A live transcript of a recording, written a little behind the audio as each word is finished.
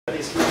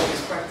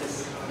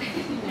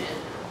Good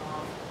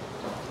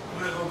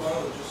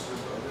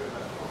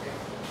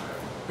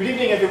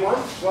evening,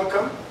 everyone.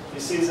 Welcome.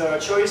 This is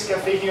Choice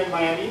Cafe here in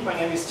Miami. My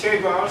name is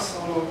Thierry,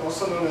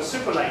 also known as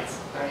SuperLight.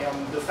 I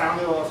am the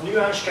founder of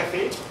Nuage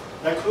Cafe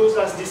that closed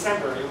last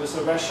December. It was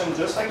a restaurant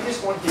just like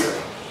this one here,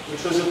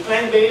 which was a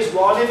plant-based,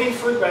 raw living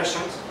food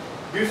restaurant,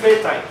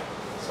 buffet type.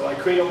 So I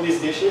created all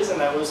these dishes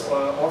and I was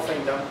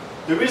offering them.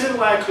 The reason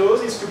why I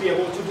closed is to be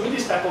able to do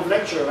this type of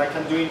lecture like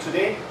I'm doing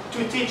today,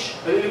 to teach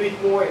a little bit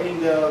more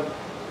in the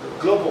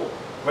global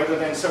rather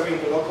than serving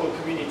the local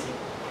community.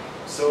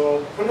 So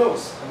who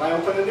knows, I might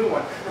open a new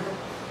one.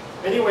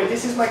 Anyway,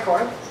 this is my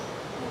card.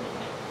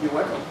 You're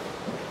welcome.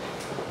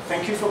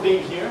 Thank you for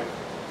being here.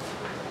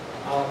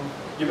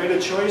 You made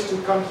a choice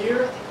to come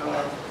here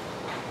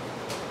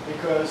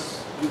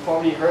because you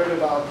probably heard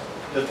about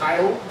the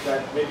title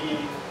that maybe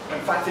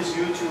emphasis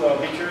you to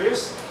be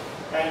curious.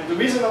 And the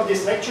reason of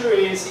this lecture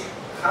is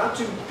how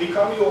to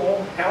become your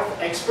own health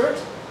expert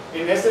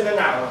in less than an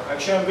hour.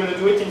 Actually, I'm going to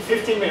do it in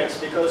 15 minutes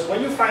because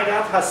when you find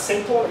out how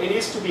simple it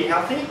is to be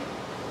healthy,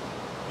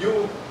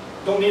 you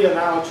don't need an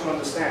hour to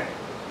understand.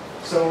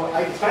 So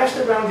I flashed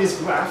around this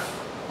graph,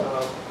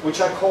 which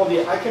I call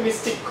the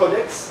alchemistic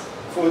codex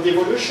for the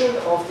evolution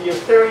of the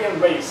Arthurian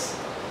race,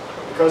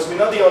 because we're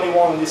not the only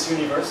one in this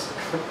universe.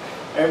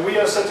 And we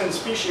are a certain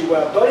species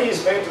where body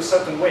is made a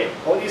certain way.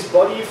 All this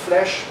body,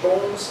 flesh,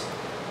 bones,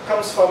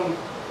 comes from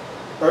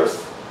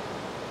Earth.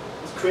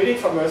 It's created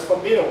from Earth,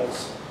 from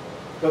minerals.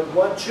 But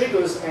what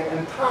triggers and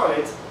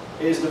empowers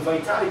it is the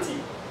vitality.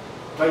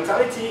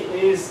 Vitality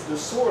is the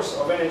source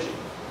of energy.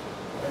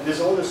 And there's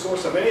all the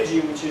source of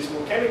energy which is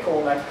more chemical,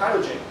 like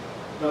hydrogen,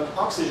 not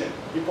oxygen.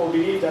 People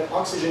believe that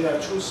oxygen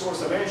is a true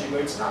source of energy,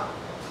 but it's not.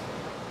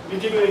 Let me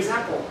give you an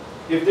example.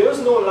 If there is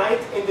no light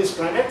in this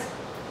planet,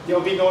 there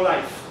will be no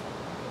life.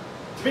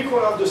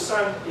 3/4 of the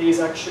sun is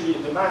actually,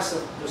 the mass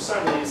of the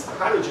sun is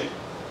hydrogen.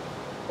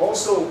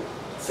 Also,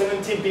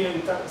 17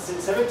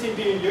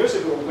 billion years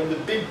ago, when the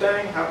Big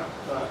Bang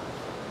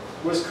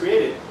was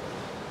created,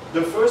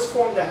 the first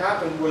form that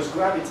happened was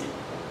gravity.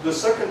 The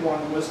second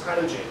one was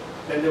hydrogen.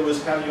 Then there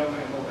was helium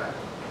and all that.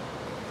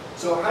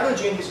 So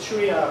hydrogen is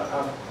truly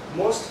a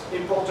most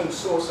important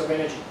source of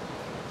energy.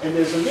 And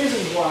there's a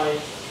reason why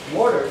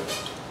water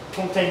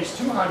contains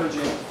 2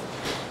 hydrogen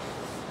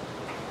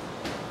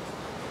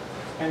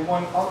and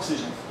 1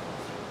 oxygen.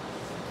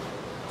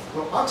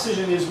 Well,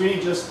 oxygen is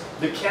really just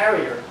the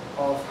carrier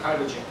of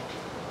hydrogen.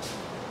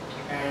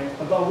 And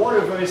about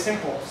water, very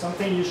simple,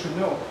 something you should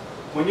know.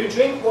 When you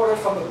drink water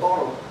from a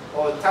bottle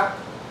or a tap,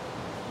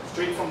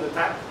 straight from the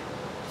tap,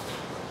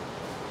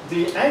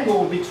 the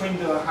angle between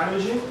the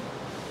hydrogen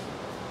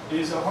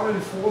is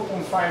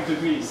 104.5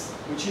 degrees,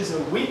 which is a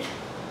weak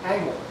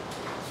angle.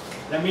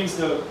 That means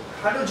the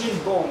hydrogen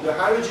bond, the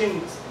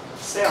hydrogen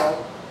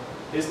cell,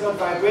 is not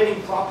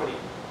vibrating properly.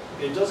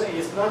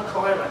 It's not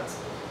coherent.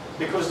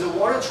 Because the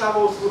water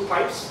travels through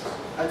pipes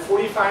at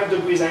 45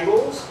 degrees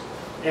angles.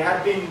 It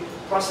had been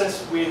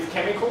processed with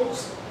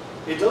chemicals.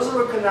 It doesn't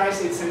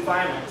recognize its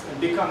environment and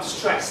becomes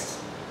stressed.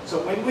 So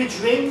when we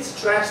drink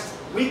stressed,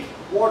 weak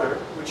water,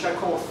 which I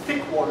call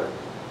thick water,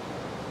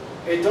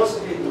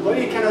 the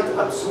body cannot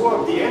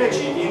absorb the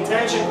energy, the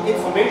intelligent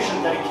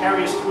information that it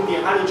carries through the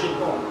hydrogen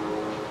bond,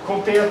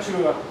 compared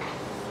to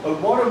a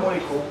water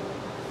molecule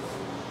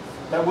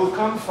that will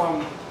come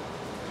from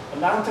a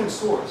mountain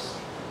source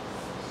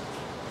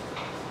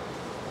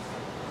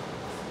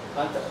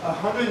at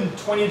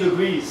 120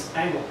 degrees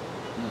angle.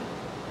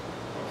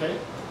 Okay?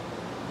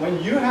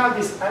 When you have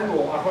this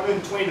angle,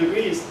 120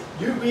 degrees,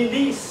 you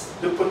release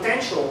the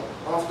potential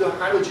of the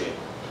hydrogen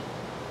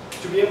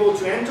to be able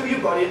to enter your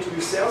body, to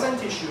your cells and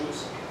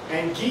tissues,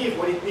 and give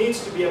what it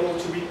needs to be able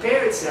to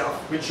repair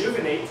itself,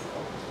 rejuvenate,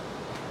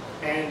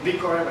 and be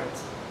coherent.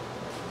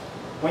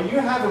 When you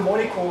have a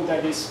molecule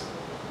that is,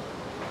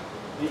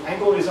 the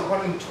angle is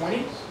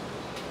 120,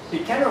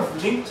 it kind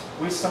of linked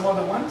with some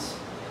other ones.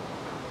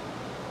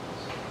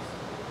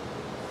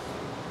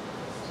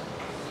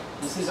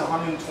 This is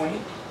 120.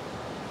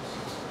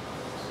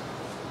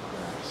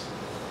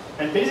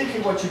 And basically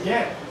what you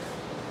get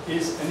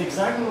is an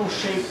hexagonal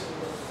shaped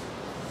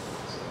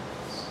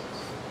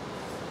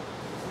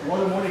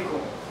water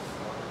molecule.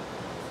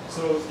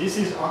 So this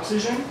is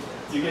oxygen.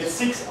 You get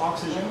 6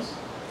 oxygens.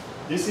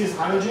 This is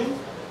hydrogen.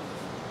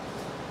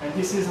 And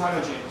this is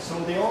hydrogen. So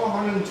they're all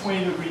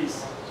 120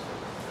 degrees.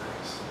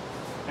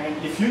 And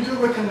if you do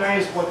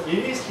recognize what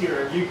it is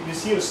here, you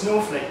see a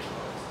snowflake,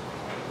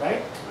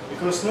 right?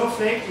 Because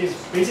snowflake is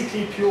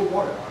basically pure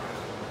water.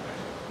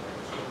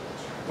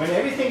 When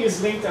everything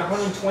is linked at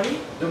 120,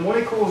 the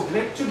molecules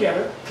click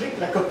together, click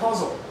like a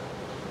puzzle.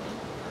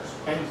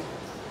 And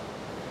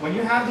when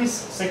you have this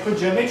sacred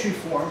geometry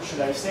form, should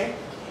I say,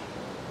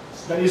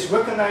 that is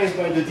recognized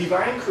by the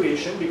divine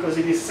creation, because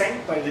it is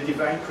sent by the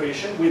divine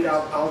creation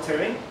without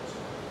altering,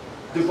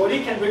 the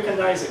body can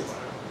recognize it.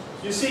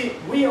 You see,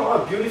 we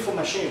are beautiful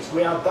machines.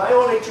 We are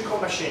bioelectrical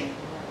machines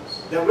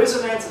that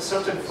resonate at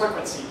certain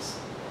frequencies.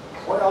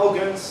 Our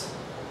organs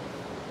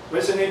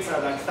resonate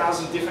at like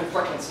 1,000 different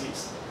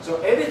frequencies. So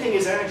everything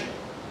is energy.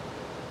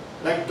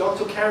 Like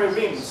Dr. Carey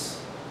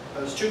Rims,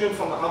 a student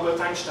from Albert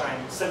Einstein,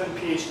 7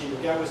 PhD,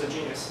 the guy was a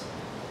genius.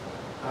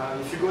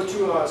 If you go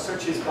to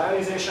search his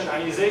bioization,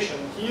 ionization,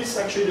 he's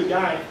actually the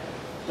guy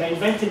that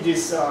invented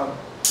this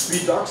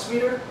redox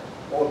meter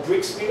or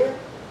Brix meter,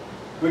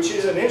 which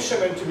is an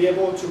instrument to be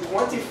able to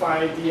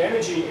quantify the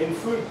energy in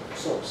food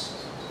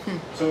source.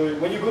 So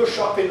when you go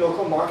shop in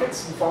local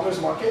markets, in farmers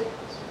market,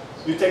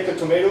 you take a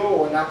tomato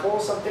or an apple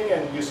or something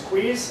and you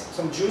squeeze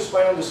some juice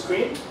right on the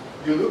screen,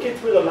 you look it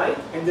through the light,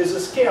 and there's a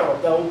scale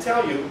that will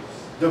tell you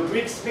the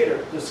Brix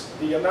meter,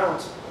 the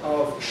amount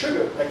of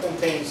sugar that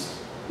contains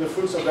the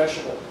fruits or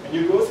vegetables. And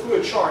you go through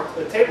a chart,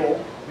 a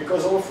table,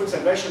 because all fruits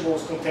and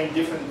vegetables contain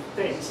different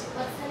things.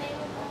 What's the name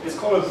of that? It's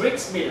called a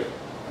Brix meter,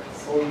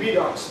 or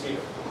redox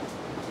meter.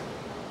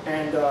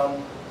 And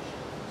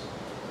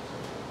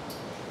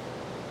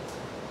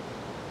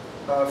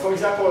for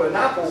example, an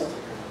apple,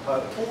 a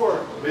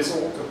poor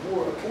result,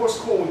 a poor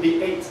score would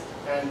be 8,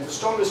 and the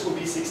strongest would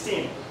be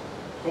 16,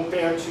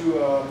 compared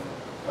to a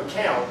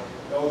cow,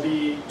 that will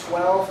be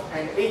 12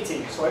 and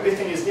 18. So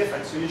everything is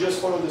different, so you just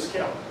follow the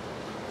scale.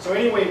 So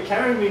anyway,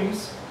 Karen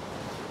Williams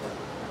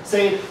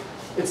said,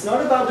 it's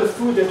not about the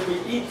food that we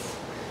eat,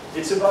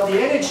 it's about the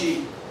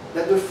energy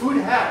that the food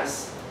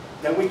has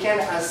that we can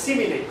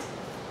assimilate.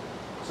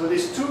 So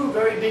there's two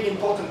very big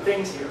important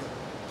things here.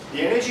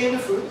 The energy in the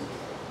food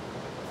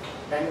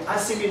and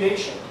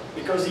assimilation.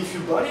 Because if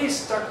your body is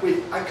stuck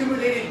with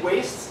accumulated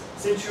waste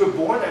since you were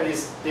born that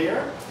is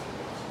there,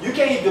 you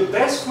can eat the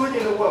best food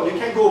in the world. You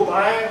can go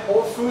buy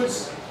Whole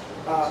Foods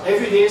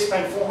every day,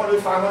 spend $400,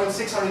 $500,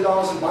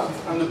 $600 a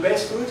month on the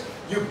best food.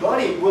 Your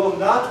body will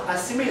not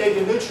assimilate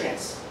the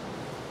nutrients.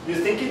 You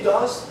think it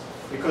does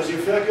because you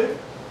feel good,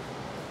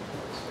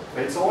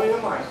 but it's all in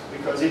your mind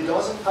because it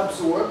doesn't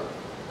absorb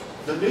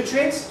the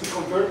nutrients to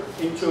convert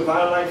into a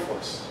vital life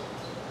force.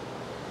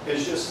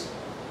 It's just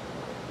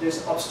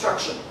this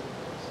obstruction.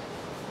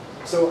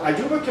 So I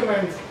do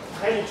recommend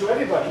highly to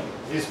everybody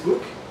this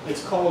book.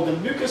 It's called The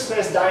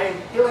Mucusless Diet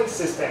Healing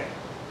System.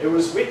 It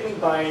was written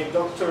by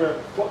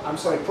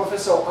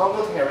Professor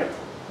Arnold Herrett,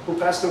 who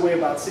passed away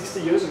about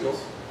 60 years ago,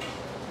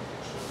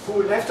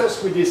 who left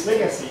us with this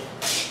legacy.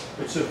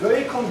 It's a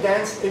very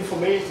condensed,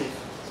 informative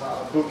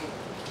book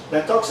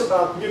that talks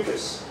about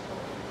mucus.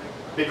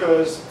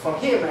 Because from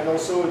him and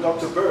also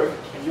Dr. Berg,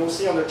 and you'll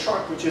see on the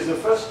chart, which is the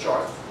first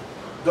chart,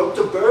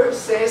 Dr. Berg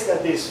says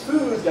that there's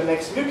food that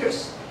makes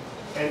mucus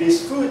and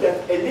there's food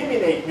that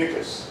eliminates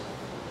mucus.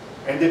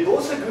 And they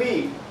both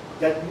agree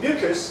that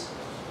mucus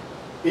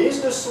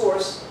is the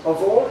source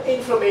of all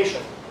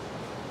inflammation.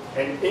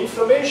 And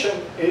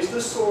inflammation is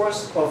the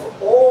source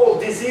of all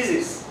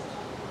diseases.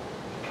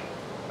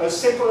 As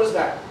simple as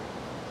that.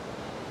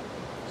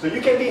 So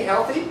you can be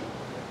healthy,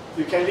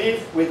 you can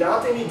live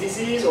without any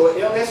disease or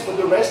illness for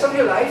the rest of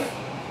your life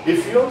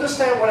if you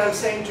understand what I'm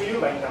saying to you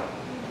right now.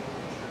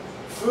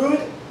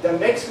 Food that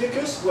makes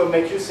mucus will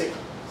make you sick.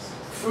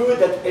 Food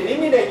that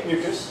eliminates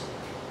mucus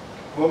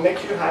will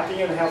make you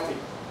happy and healthy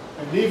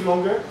and live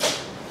longer.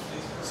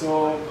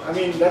 So I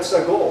mean that's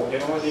the goal. You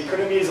know, the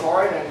economy is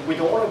hard and we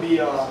don't want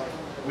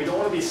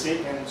to be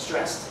sick and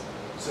stressed.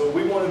 So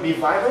we want to be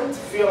vibrant,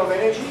 full of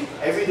energy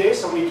every day,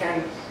 so we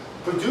can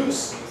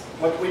produce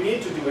what we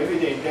need to do every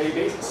day, on a daily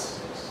basis.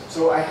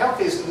 So our health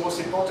is the most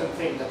important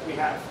thing that we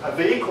have. A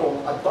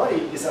vehicle, a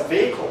body is a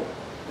vehicle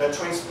that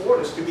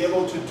transports us to be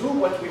able to do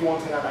what we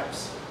want in our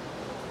lives.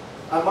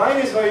 Our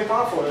mind is very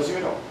powerful, as you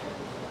know.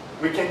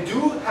 We can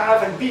do,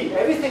 have, and be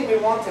everything we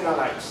want in our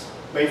lives.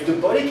 But if the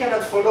body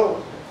cannot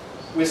follow,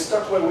 we're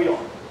stuck where we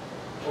are,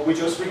 or we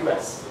just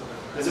regress.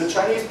 There's a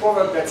Chinese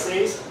proverb that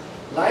says,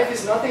 life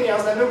is nothing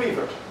else than a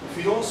river. If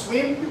you don't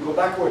swim, you go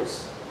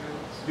backwards.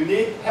 You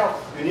need help.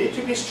 You need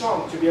to be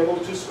strong to be able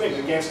to swim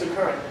against the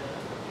current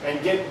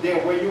and get there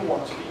where you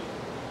want to be.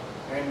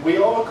 And we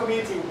are a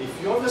community.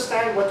 If you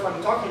understand what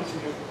I'm talking to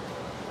you,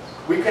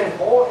 we can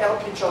all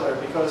help each other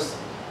because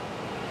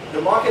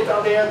the market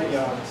out there,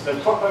 the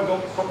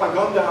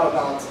propaganda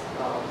about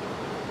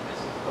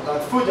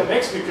food that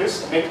makes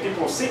mucus make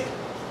people sick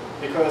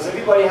because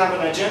everybody have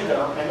an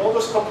agenda and all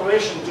those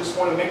corporations just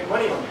want to make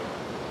money on you.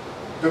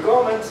 The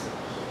government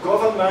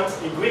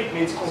in Greek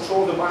means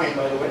control the mind,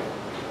 by the way,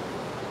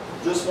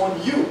 just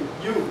want you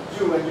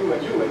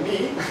and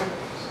me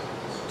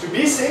to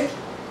be sick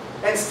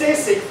and stay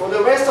sick for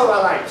the rest of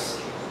our lives.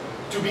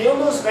 To be on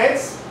those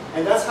meds,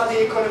 and that's how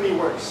the economy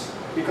works.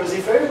 Because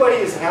if everybody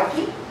is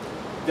healthy,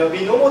 there'll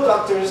be no more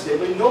doctors,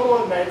 there'll be no more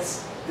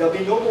meds, there'll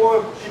be no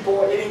more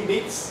people eating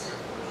meats.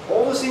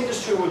 All this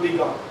industry will be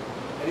gone.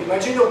 And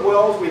imagine a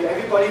world where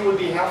everybody will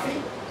be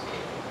healthy.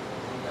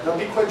 That'll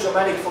be quite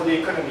dramatic for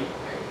the economy.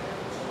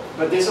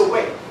 But there's a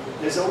way.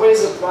 There's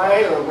always a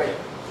brighter way.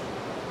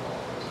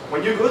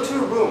 When you go to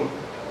a room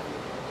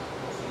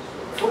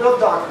full of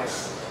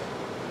darkness,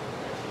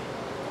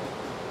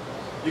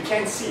 you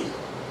can't see.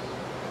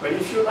 But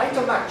if you light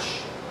a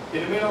match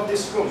in the middle of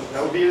this room,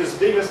 that will be as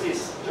big as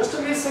this, just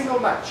a single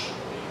match,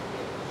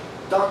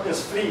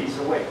 darkness flees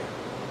away.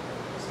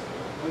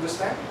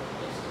 Understand?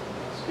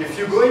 If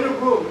you go in a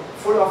room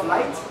full of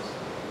light,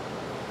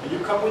 and you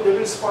come with a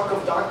little spark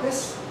of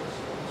darkness,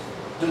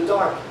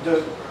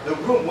 the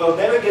room will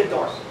never get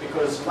dark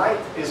because light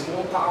is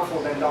more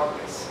powerful than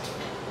darkness.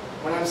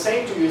 What I'm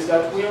saying to you is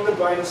that we're on the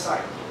brighter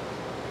side.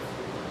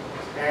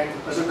 And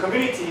as a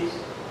community,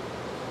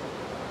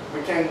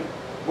 we can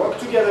work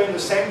together in the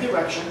same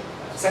direction.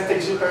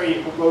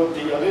 Saint-Exupéry, who wrote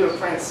the Little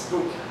Prince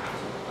book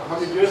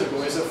 100 years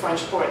ago, is a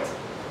French poet.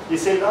 He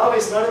said, love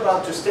is not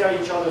about to stare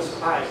at each other's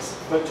eyes,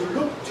 but to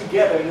look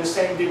together in the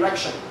same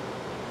direction.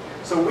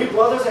 So we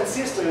brothers and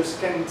sisters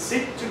can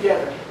sit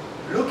together,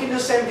 look in the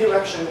same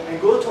direction, and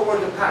go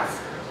toward the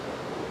path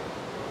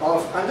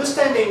of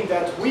understanding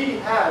that we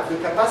have the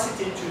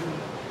capacity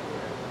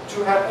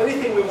to have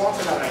everything we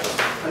want in our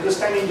life,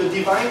 understanding the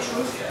divine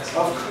truth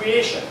of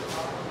creation.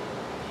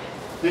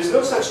 There's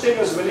no such thing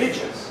as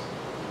religion.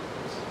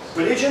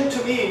 Religion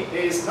to me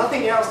is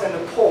nothing else than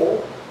a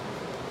pole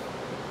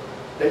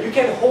that you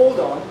can hold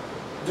on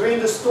during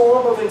the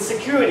storm of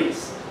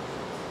insecurities.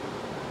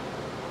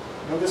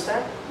 You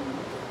understand?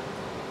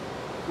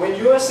 When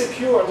you are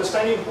secure,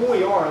 understanding who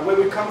we are and where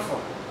we come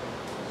from,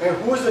 and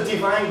who is the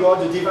divine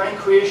God, the divine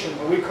creation,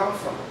 where we come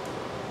from,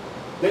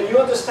 then you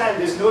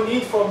understand there's no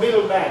need for a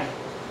middleman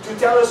to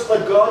tell us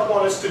what God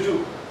wants us to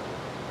do.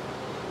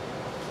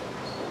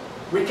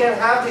 We can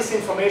have this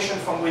information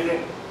from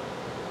within.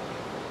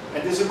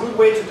 And there's a good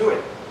way to do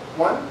it.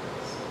 One,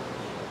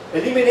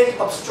 eliminate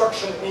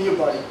obstruction in your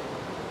body.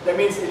 That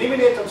means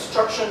eliminate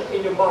obstruction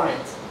in your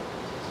mind.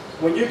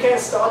 When you can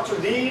start to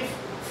live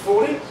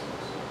fully,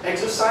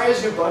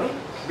 exercise your body,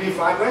 be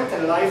vibrant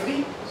and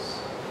lively,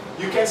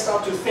 you can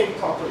start to think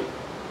properly.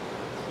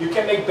 You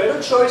can make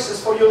better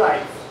choices for your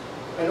life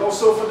and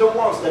also for the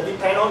ones that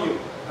depend on you.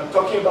 I'm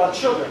talking about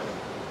children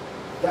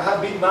that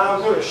have been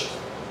malnourished.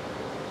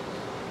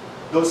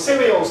 Those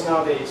cereals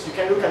nowadays, you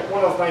can look at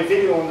one of my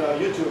videos on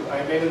YouTube.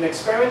 I made an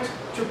experiment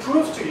to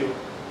prove to you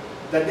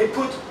that they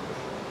put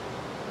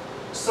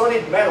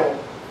solid metal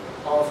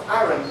of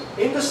iron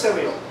in the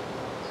cereal.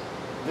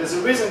 There's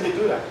a reason they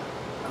do that.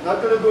 I'm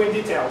not going to go in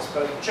details,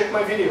 but check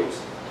my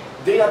videos.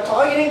 They are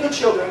targeting the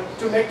children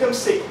to make them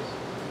sick.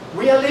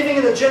 We are living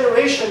in a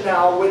generation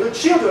now where the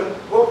children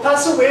will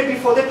pass away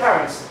before their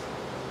parents.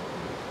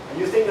 And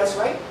you think that's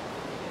right?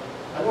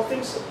 I don't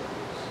think so.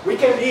 We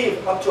can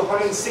live up to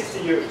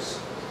 160 years.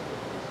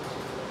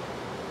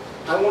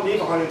 I won't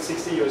live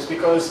 160 years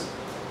because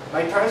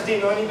my parents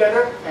didn't know any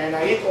better and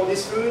I eat all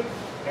this food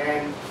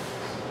and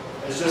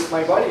it's just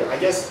my body. I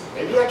guess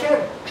maybe I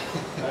can.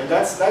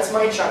 That's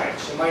my challenge.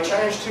 And my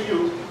challenge to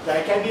you, that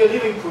I can be a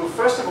living proof,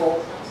 first of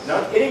all,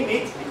 not eating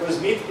meat,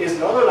 because meat is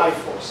not a life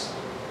force.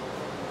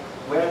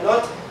 We are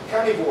not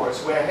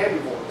carnivores, we are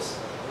herbivores.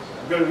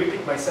 I'm going to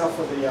repeat myself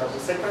for the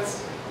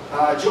sequence.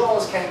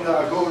 Jaws can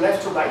go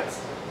left to right,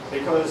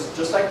 because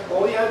just like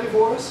all the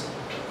herbivores,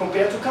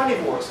 compared to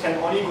carnivores, can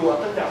only go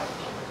up and down.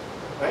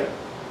 Right?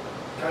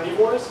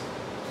 Carnivores,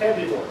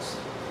 herbivores.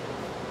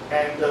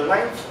 And the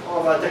length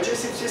of our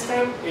digestive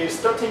system is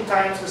 13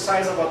 times the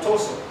size of our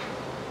torso.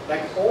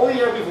 Like all the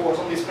herbivores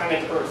on this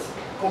planet Earth,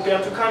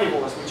 compared to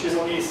carnivores, which is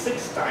only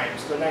 6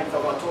 times the length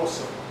of our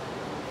torso.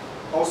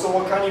 Also,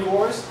 all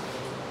carnivores,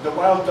 the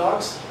wild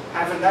dogs,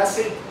 have an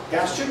acid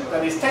gastric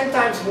that is 10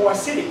 times more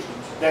acidic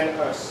than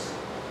us.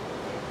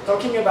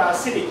 Talking about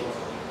acidic,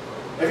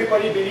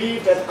 everybody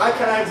believes that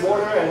alkaline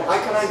water and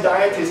alkaline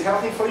diet is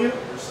healthy for you.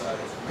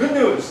 Good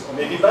news, or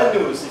maybe bad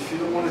news, if you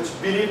don't want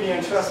to believe me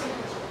and trust me.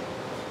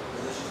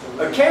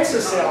 A cancer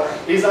cell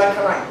is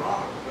alkaline.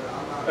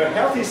 A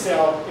healthy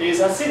cell is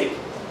acidic.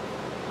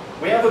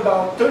 We have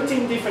about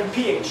 13 different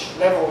pH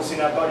levels in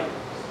our body.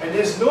 And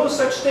there's no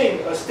such thing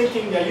as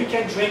thinking that you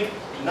can drink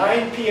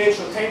 9 pH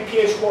or 10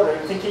 pH water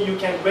and thinking you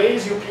can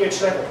raise your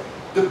pH level.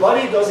 The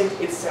body does it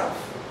itself.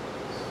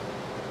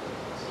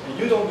 And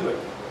you don't do it.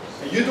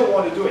 And you don't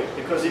want to do it,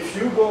 because if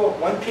you go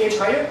 1 pH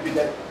higher, you're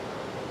dead.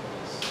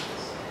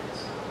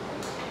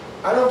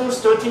 Out of those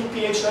 13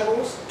 pH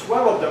levels,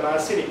 12 of them are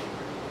acidic.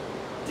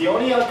 The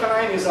only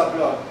alkaline is our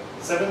blood,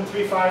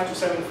 735 to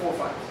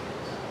 745.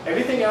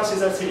 Everything else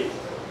is acidic.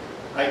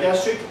 Our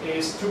gastric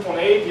is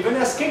 2.8, even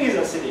our skin is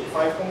acidic,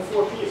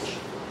 5.4 pH.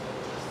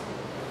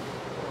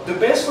 The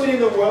best food in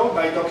the world,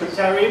 by Dr.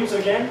 Thierry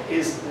again,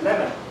 is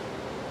lemon.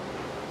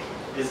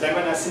 Is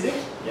lemon acidic?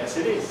 Yes,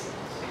 it is.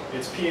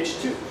 It's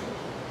pH 2.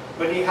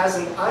 But it has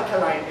an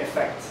alkaline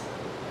effect.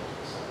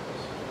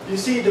 You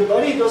see, the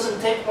body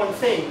doesn't take one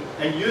thing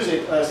and use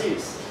it as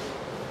is.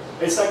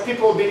 It's like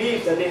people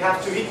believe that they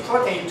have to eat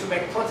protein to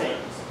make protein.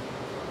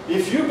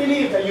 If you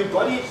believe that your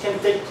body can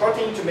take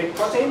protein to make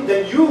protein,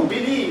 then you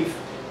believe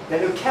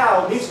that a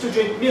cow needs to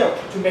drink milk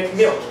to make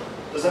milk.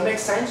 Does that make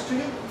sense to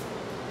you?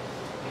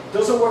 It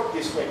doesn't work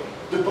this way.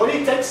 The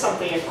body takes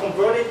something and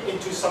converts it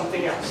into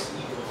something else.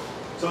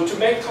 So to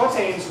make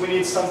proteins, we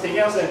need something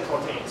else than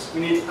proteins.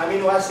 We need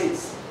amino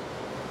acids.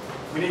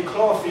 We need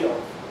chlorophyll.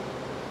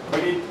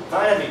 We need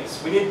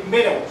vitamins. We need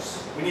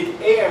minerals. We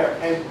need air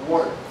and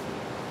water.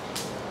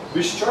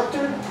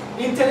 Restructured,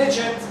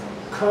 intelligent,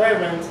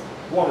 coherent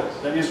water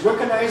that is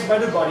recognized by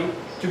the body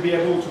to be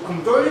able to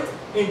convert it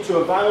into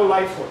a vital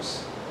life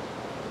force.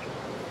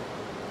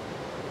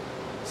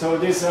 So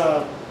this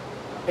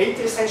 8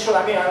 essential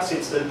amino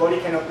acids that the body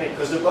cannot make,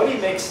 because the body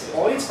makes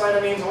all its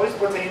vitamins, all its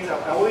proteins, and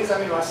all its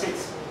amino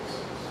acids.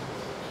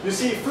 You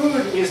see,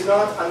 food is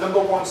not a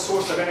 #1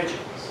 source of energy.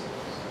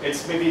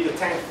 It's maybe the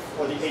 10th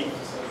or the 8th.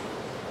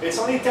 It's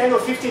only 10 or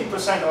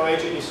 15% of our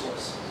energy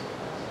source.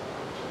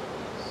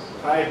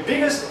 Our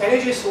biggest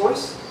energy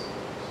source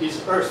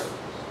is Earth.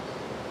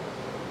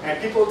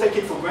 And people take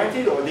it for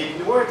granted, or they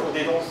ignore it, or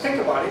they don't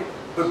think about it.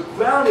 But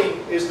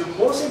grounding is the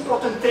most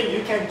important thing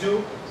you can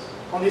do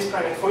on this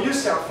planet for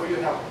yourself, for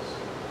your health.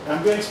 And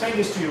I'm going to explain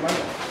this to you right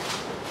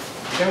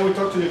now. Then we'll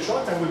talk to the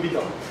chart and we'll be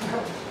done.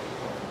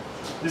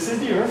 This is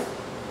the Earth.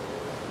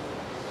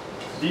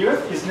 The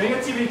Earth is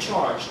negatively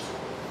charged.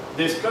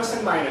 There's plus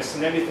and minus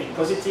and everything.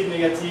 Positive,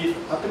 negative,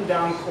 up and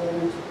down,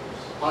 cold,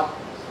 hot,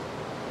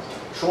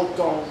 short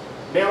tone,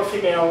 male,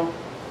 female,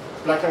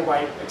 black and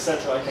white,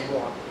 etc. I can go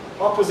on.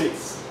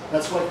 Opposites.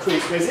 That's what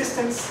creates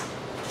resistance.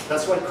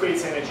 That's what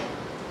creates energy.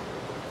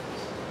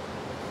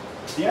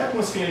 The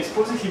atmosphere is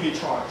positively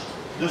charged.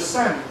 The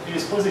sun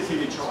is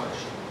positively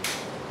charged.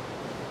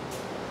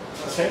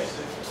 Okay?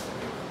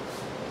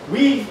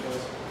 We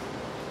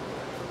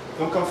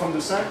don't come from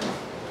the sun.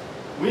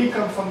 We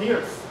come from the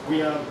earth.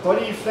 We are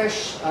body,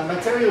 flesh, a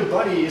material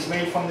body is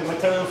made from the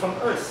material from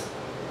earth.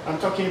 I'm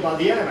talking about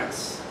the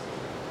elements,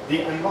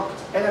 the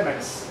unlocked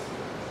elements,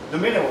 the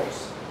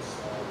minerals.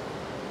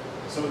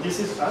 So this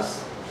is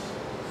us.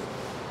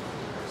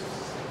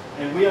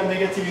 And we are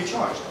negatively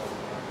charged.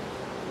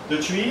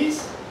 The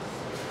trees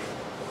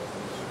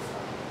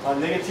are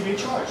negatively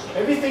charged.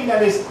 Everything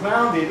that is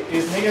grounded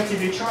is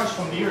negatively charged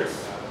from the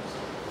earth.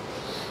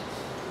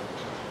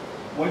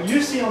 What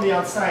you see on the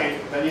outside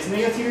that is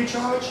negatively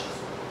charged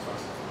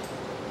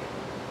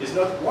is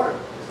not water.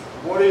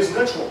 Water is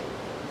neutral.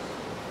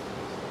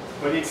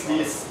 But it's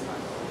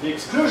the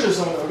exclusion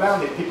zone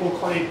around it. People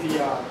call it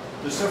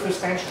the surface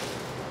tension.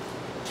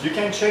 You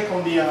can check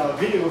on the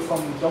video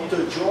from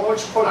Dr.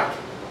 George Pollack,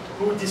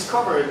 who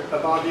discovered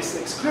about this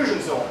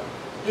exclusion zone.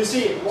 You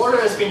see,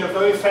 water has been a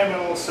very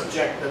ephemeral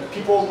subject that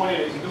people want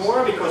to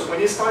ignore, because when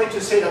they started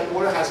to say that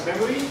water has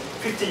memory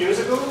 50 years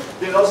ago,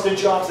 they lost their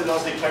jobs, they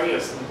lost their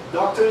careers. And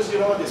doctors, you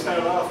know, they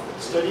spend a lot of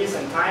studies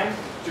and time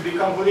to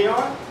become who they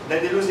are,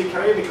 then they lose their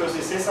career because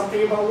they say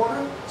something about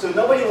water. So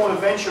nobody wants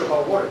to venture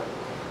about water.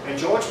 And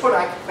George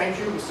Pollack, thank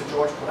you, Mr.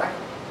 George Pollack,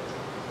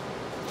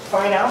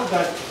 find out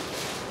that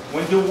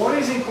when the water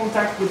is in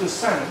contact with the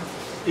sun,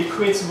 it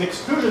creates an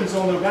exclusion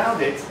zone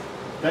around it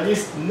that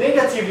is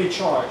negatively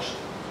charged.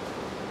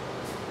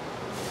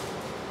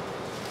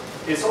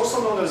 It's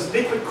also known as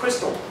liquid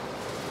crystal.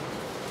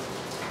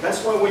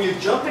 That's why when you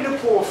jump in a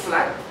pool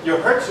flat, you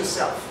hurt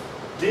yourself.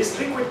 These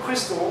liquid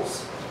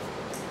crystals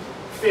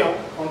film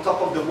on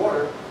top of the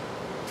water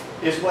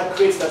is what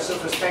creates that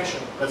surface tension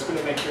that's going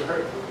to make you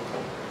hurt.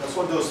 That's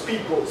what those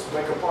speedboats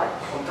break apart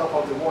on top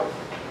of the water.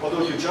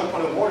 Although you jump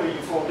on the water, you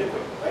form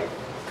liquid, right?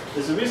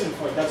 There's a reason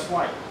for it, that's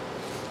why.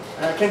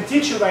 And I can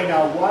teach you right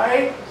now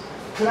why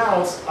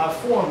clouds are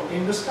formed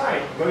in the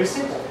sky. Very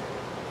simple.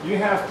 You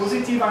have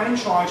positive ion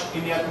charge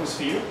in the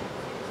atmosphere.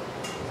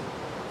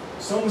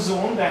 Some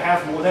zones that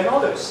have more than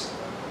others.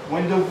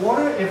 When the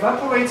water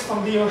evaporates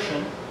from the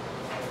ocean,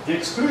 the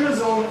exclusion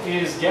zone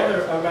is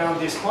gathered around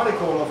this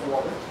particle of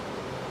water.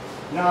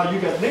 Now you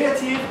get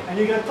negative and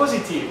you get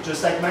positive,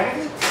 just like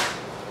magnets,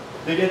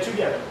 they get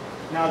together.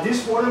 Now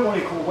this water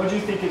molecule, where do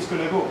you think it's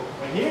going to go?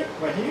 Right here,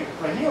 right here,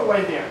 right here, or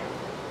right there?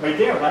 Right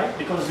there, right?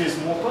 Because there's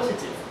more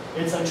positive.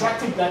 It's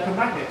attracted like a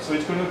magnet, so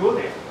it's going to go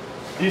there.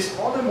 This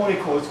other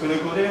molecule is going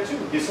to go there too.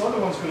 This other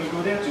one's going to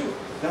go there too.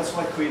 That's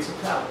what creates a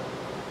cloud.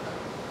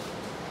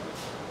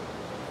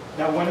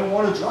 Now when the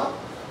water drops,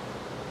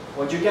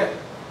 what do you get?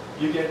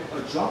 You get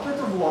a droplet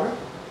of water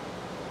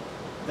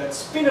that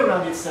spins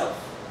around itself,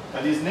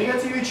 that is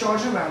negatively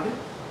charged around it,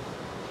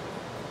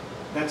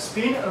 that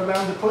spins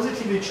around the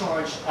positively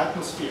charged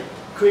atmosphere,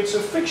 creates a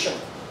friction.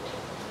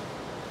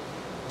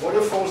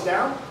 Water falls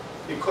down,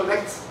 it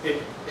collects,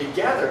 it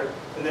gathers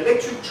an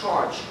electric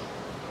charge.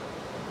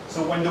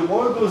 So when the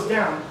water goes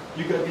down,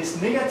 you get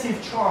this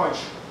negative charge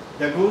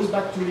that goes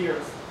back to the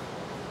earth.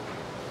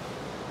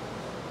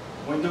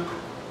 When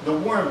the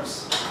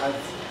worms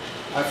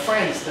are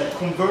friends that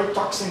convert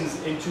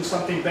toxins into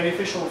something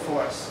beneficial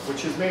for us,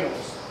 which is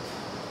minerals.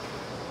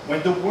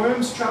 When the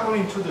worms travel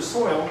into the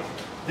soil,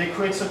 they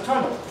create a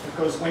tunnel,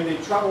 because when they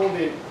travel,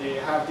 they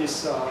have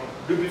this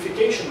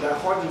lubrication that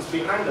hardens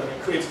behind them.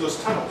 It creates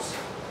those tunnels.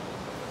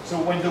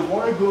 So when the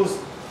water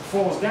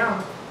falls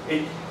down,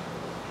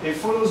 it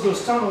follows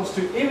those tunnels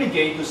to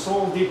irrigate the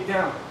soil deep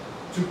down,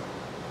 to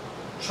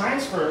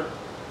transfer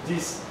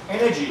this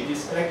energy,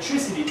 this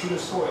electricity to the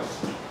soil.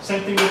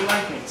 Same thing with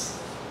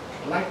lightnings.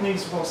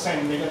 Lightnings will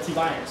send negative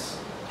ions.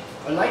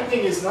 A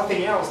lightning is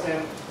nothing else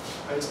than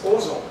it's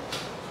ozone,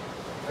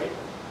 right?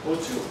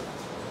 O2.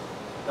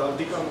 That will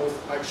become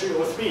actually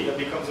O3, that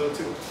becomes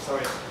O2.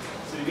 Sorry.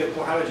 So you get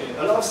more halogen.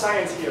 A lot of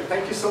science here.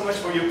 Thank you so much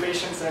for your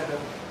patience and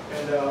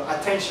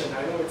attention.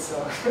 I know it's.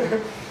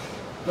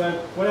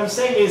 But what I'm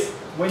saying is,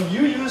 when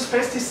you use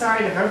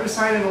pesticide and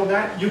herbicide and all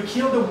that, you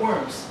kill the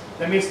worms.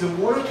 That means the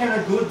water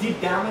cannot go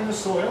deep down in the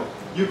soil,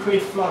 you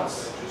create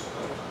floods.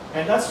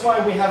 And that's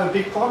why we have a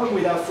big problem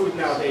with our food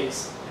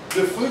nowadays.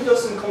 The food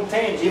doesn't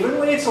contain, even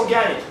when it's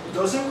organic, it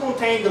doesn't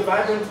contain the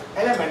vibrant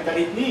element that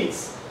it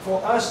needs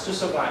for us to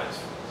survive.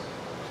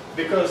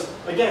 Because,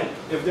 again,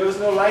 if there is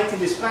no light in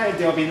this planet,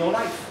 there will be no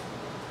life.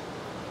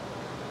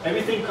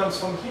 Everything comes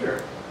from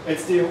here.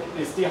 It's the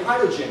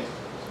hydrogen.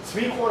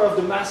 3/4 of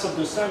the mass of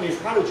the sun is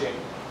hydrogen.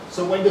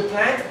 So when the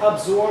plant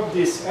absorbs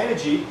this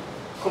energy,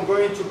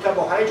 convert it to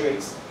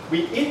carbohydrates,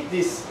 we eat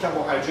these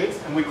carbohydrates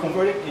and we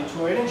convert it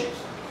into energy.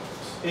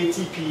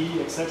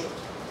 ATP, etc.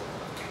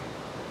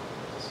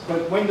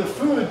 But when the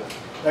food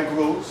that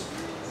grows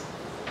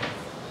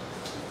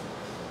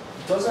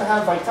doesn't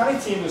have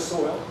vitality in the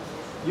soil,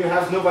 you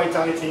have no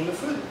vitality in the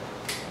food.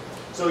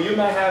 So you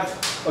might have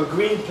a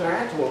green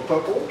plant or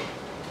purple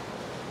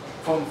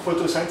from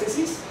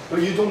photosynthesis,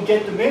 but you don't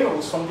get the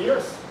minerals from the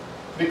earth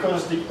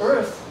because the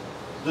earth,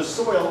 the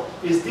soil,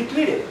 is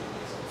depleted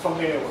from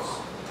minerals.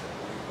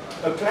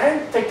 A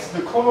plant takes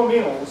the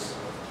minerals,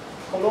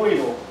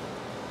 colloidal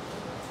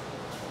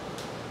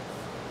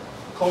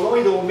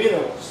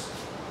minerals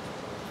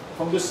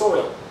from the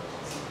soil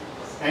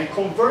and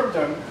convert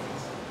them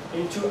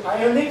into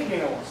ionic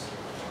minerals.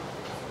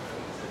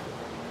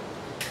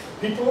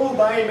 People who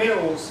buy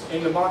minerals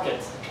in the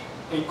market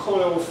in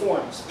colloidal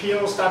forms,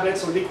 pills,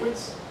 tablets, or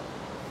liquids,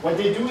 what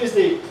they do is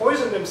they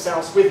poison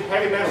themselves with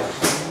heavy metals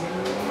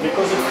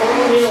because the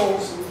colloidal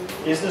minerals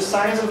is the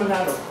size of an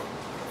atom.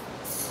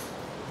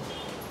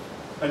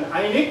 An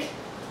ionic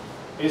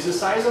is the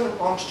size of an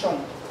angstrom.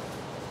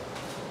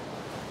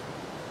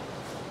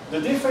 The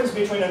difference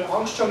between an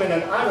angstrom and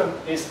an atom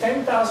is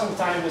 10,000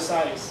 times the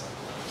size.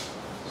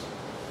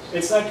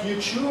 It's like you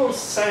chew on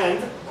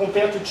sand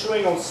compared to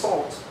chewing on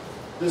salt.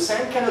 The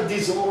sand cannot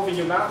dissolve in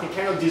your mouth, it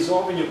cannot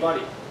dissolve in your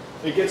body.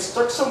 It gets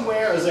stuck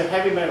somewhere as a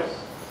heavy metal.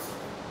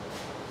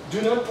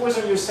 Do not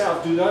poison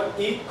yourself, do not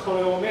eat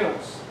colloidal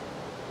minerals.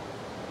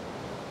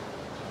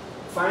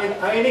 Find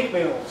ionic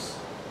minerals,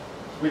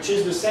 which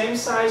is the same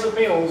size of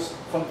minerals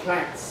from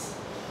plants.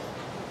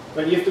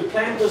 But if the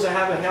plant doesn't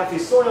have a healthy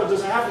soil, it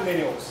doesn't have the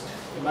minerals.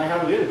 It might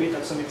have a little bit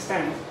at some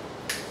extent.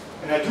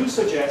 And I do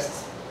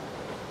suggest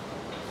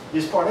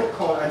this product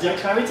called Adia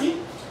Clarity,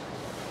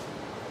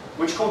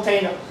 which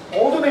contains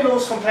all the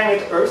minerals from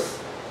planet Earth,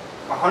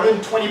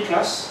 120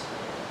 plus,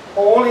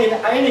 all in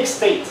ionic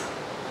state,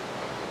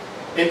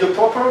 in the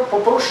proper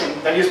proportion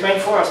that is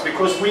meant for us,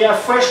 because we are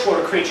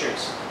freshwater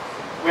creatures.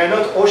 We are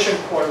not ocean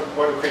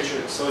water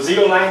creatures. So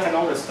zeolite and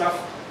all that stuff,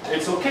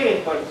 it's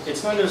okay, but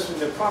it's not just in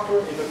the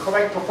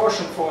correct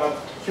proportion for a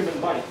human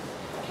body.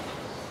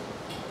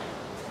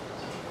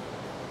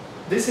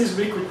 This is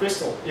liquid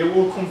crystal. It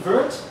will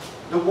convert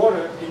the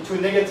water into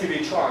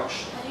negatively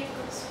charged.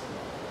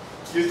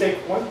 You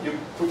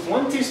put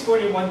 1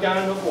 teaspoon in 1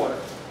 gallon of water.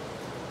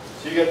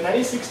 So you get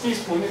 96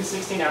 teaspoons in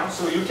 16 ounces.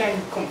 So you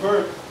can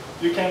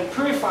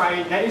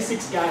purify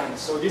 96 gallons.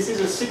 So this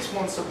is a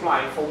 6-month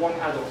supply for 1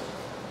 adult.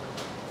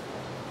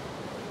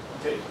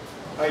 Okay.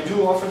 I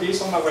do offer this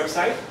on my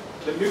website,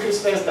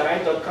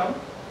 themucuslessdiet.com,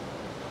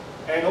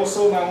 and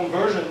also my own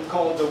version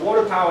called the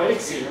Water Power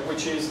Elixir,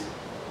 which is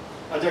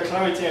Adia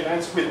Clarity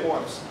enhanced with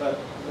orbs. But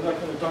we're not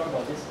going to talk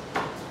about this.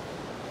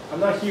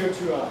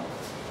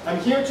 I'm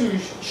here to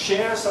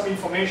share some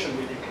information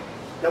with you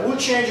that will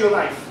change your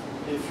life.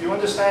 If you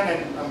understand,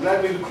 and I'm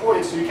glad we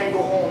recorded so you can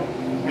go home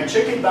and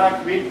check it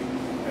back, read.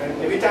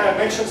 And every time I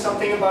mention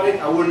something about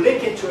it, I will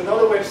link it to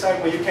another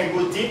website where you can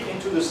go deep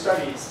into the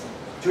studies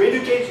to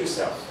educate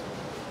yourself.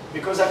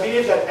 Because I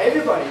believe that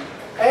everybody,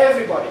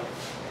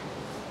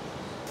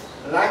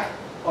 lack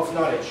of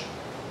knowledge.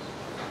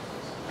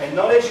 And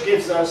knowledge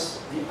gives us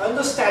the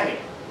understanding.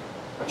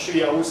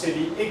 Actually, I would say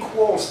the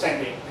equal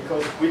standing,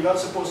 because we're not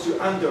supposed to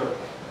under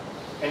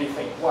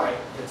anything. Why?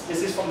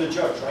 This is from the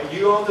judge, right?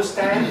 You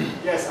understand?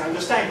 Yes, I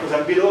understand because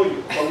I'm below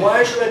you. But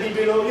why should I be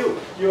below you?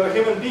 You're a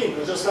human being,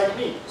 you're just like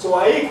me. So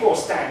I equal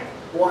stand,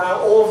 or I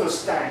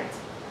overstand.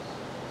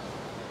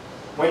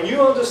 When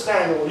you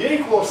understand or you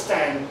equal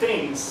stand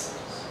things,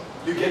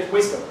 you get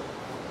wisdom.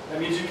 That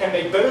means you can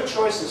make better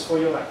choices for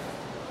your life.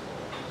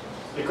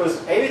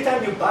 Because every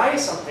time you buy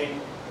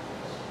something,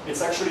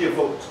 it's actually a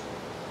vote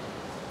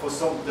for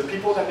the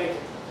people that make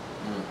it.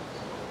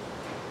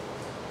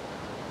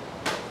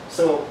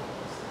 So,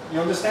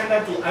 you understand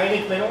that the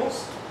ionic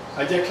minerals,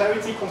 Adia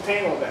Clarity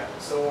contain all that.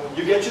 So,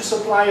 you get your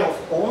supply of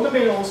all the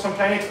minerals from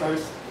planet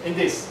Earth in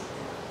this.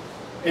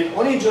 It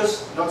only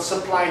just not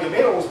supply the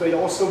minerals, but it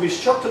also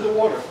restructure the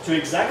water to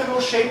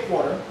hexagonal shaped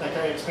water, like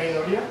I explained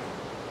earlier.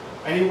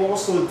 And it will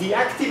also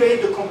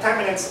deactivate the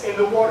contaminants in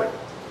the water.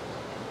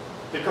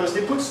 Because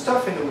they put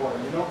stuff in the water,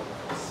 you know.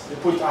 They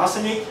put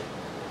arsenic,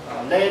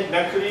 lead,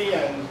 mercury,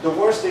 and the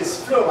worst is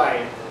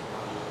fluoride.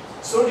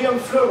 Sodium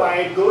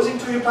fluoride goes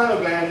into your pineal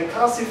gland and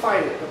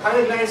calcifies it. The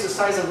pineal gland is the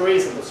size of a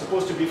raisin. It's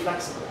supposed to be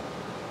flexible.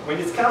 When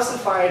it's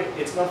calcified,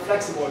 it's not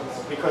flexible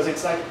anymore because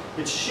it's like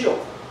it's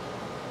shield.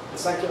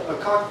 It's like it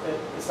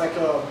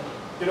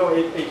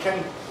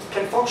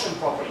can function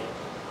properly.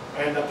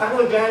 And the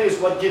pineal gland is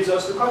what gives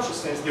us the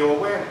consciousness, the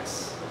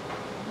awareness.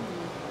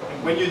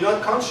 And when you're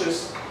not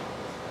conscious,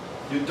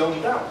 you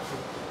dumb down.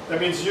 That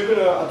means you're going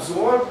to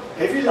absorb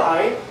every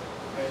lie,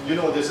 and you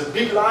know there's a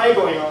big lie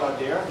going on out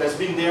there that's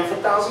been there for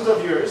thousands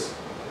of years,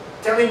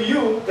 telling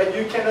you that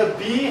you cannot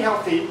be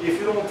healthy if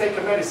you don't take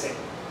a medicine.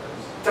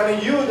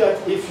 Telling you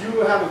that if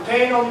you have a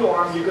pain on your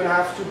arm, you're going to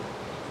have to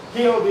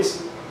heal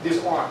this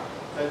arm,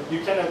 and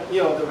you cannot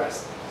heal the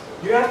rest.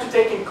 You have to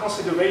take in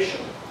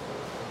consideration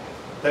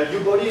that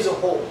your body is a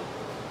whole.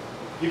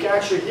 You can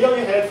actually heal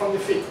your head from the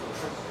feet.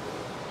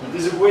 And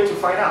this is a way to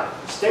find out.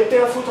 Step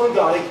barefoot on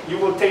garlic, you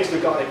will taste the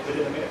garlic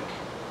within a minute.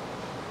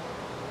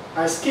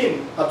 Our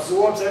skin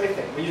absorbs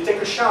everything. When you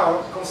take a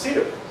shower,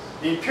 consider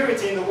the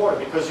impurity in the water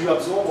because you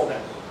absorb all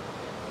that.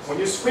 When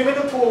you swim in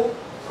the pool,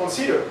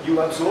 consider you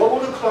absorb all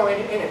the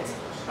chlorine in it.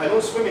 I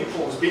don't swim in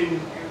pools. It's been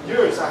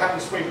years I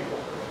haven't swum in a pool.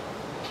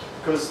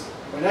 Because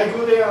when I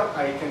go there,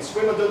 I can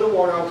swim under the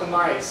water, open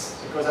my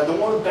eyes, because I don't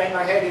want to bang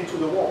my head into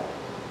the wall.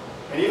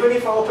 And even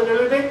if I open a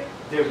little bit,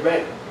 they're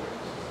red.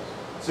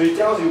 So it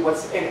tells you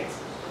what's in it.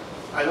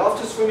 I love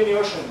to swim in the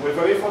ocean. We're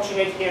very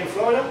fortunate here in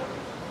Florida.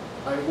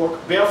 I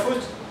walk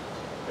barefoot,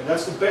 and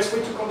that's the best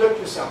way to conduct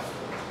yourself.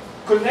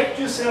 Connect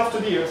yourself to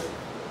the earth.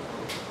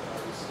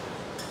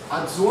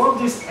 Absorb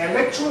this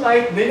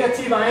electrolyte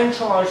negative ion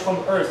charge from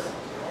earth,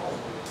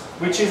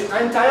 which is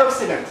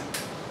antioxidant.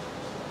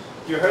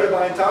 You heard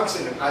about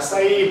antioxidant.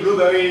 Acai,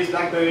 blueberries,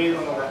 blackberries,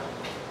 and all that.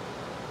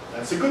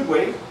 That's a good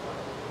way.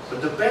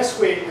 But the best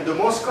way and the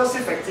most cost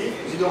effective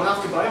is you don't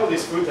have to buy all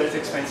this fruit that's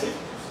expensive.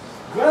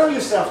 Ground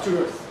yourself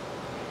to earth.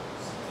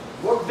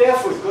 Walk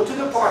barefoot, go to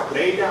the park,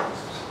 lay down.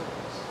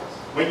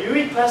 When you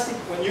eat plastic,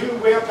 when you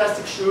wear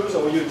plastic shoes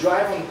or you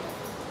drive on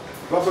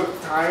rubber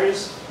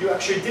tires, you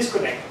actually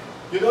disconnect.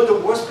 You know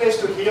the worst place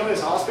to heal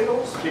is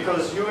hospitals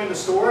because you're in the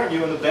store and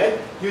you're in the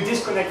bed, you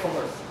disconnect from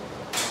earth.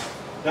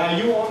 Now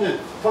you own the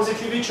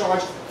positively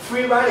charged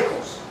free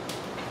radicals.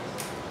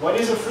 What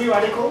is a free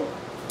radical?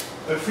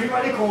 A free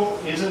radical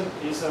is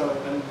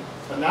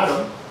an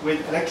atom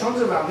with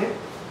electrons around it,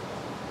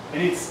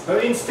 and it's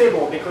very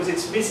unstable because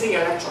it's missing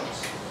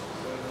electrons.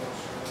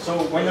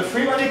 So when the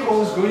free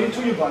radicals go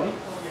into your body,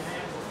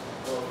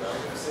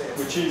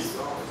 which is,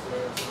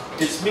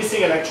 it's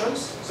missing electrons,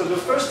 so the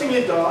first thing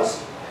it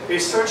does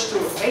is search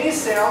through any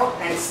cell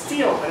and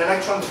steal an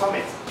electron from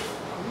it.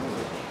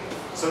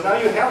 So now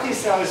your healthy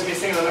cell is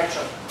missing an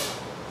electron.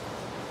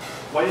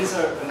 What is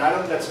an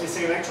atom that's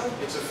missing an electron?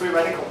 It's a free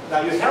radical.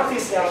 Now your healthy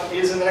cell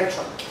is an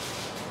electron,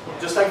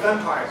 just like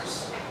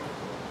vampires.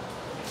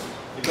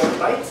 You got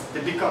light, they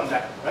become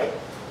that, right?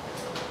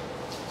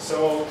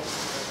 So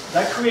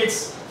that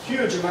creates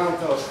huge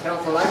amount of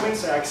health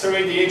alignments,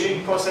 accelerate the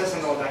aging process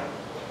and all that.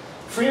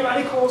 Free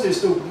radicals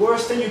is the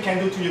worst thing you can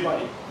do to your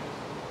body.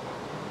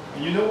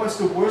 And you know what's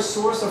the worst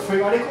source of free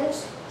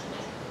radicals?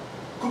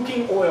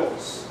 Cooking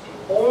oils.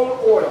 All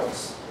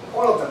oils.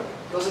 All of them.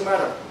 Doesn't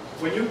matter.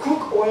 When you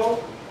cook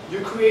oil, you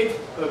create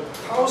a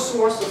power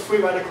source of free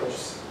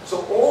radicals.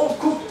 So all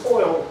cooked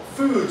oil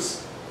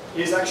foods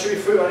is actually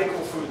free radical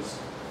foods.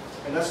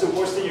 And that's the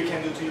worst thing you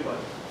can do to your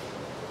body.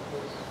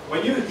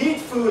 When you heat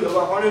food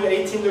over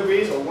 118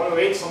 degrees or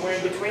 108, somewhere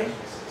in between,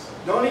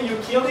 not only you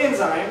kill the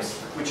enzymes,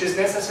 which is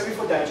necessary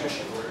for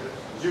digestion,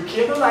 you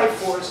kill the life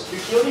force, you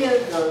kill the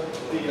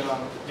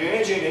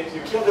energy in it,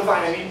 you kill the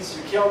vitamins,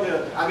 you kill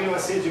the amino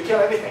acids, you kill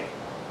everything.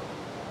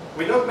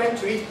 We're not meant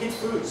to eat heat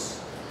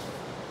foods.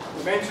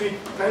 We're meant to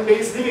eat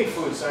plant-based living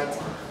foods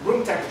at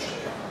room temperature.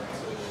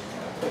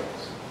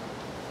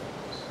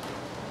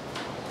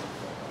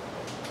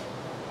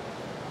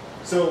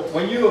 So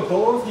when you're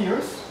above the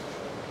earth,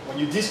 when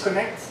you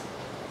disconnect,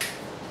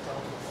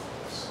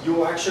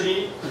 you're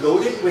actually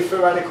loaded with free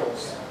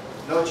radicals.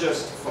 Not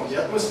just from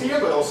the atmosphere,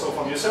 but also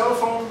from your cell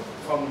phone,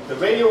 from the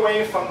radio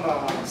wave, from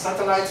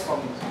satellites,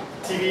 from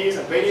TVs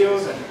and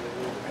radios, and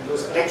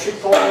those electric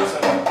poles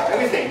and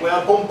everything. We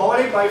are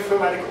bombarded by free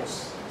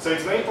radicals. So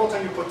it's very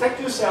important you protect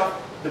yourself.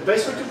 The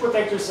best way to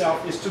protect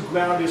yourself is to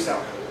ground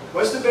yourself.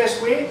 What's the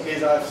best way?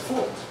 Is our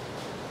foot.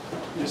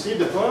 You see,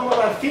 the bottom of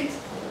our feet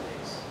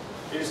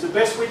is the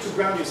best way to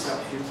ground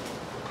yourself. You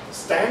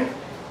stand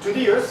to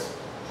the earth,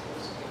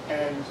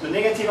 and the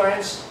negative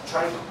ions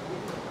try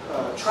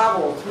to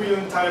travel through your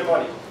entire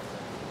body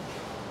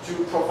to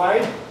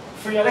provide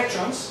free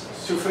electrons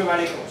to free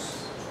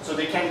radicals. So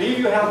they can leave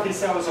your healthy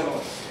cells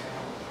alone.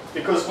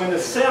 Because when the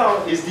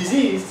cell is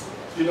diseased,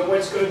 you know what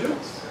it's going to do?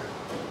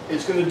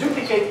 It's going to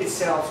duplicate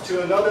itself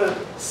to another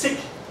sick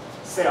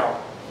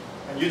cell.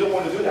 And you don't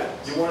want to do that.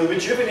 You want to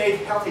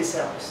rejuvenate healthy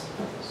cells.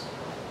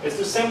 It's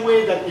the same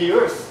way that the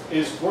earth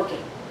is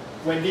working.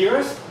 When the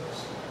earth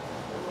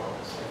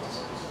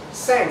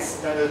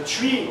senses that a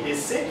tree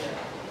is sick,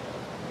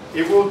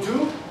 it will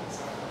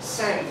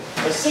send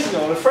a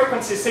signal, a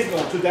frequency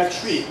signal to that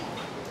tree.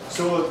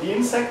 So the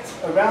insect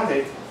around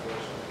it,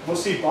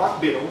 mostly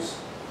bark beetles,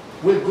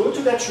 will go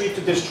to that tree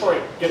to destroy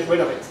it, get rid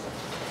of it.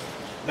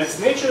 That's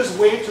nature's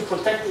way to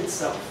protect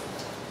itself.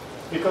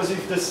 Because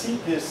if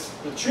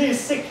the tree is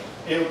sick,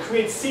 it will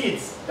create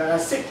seeds that are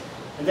sick,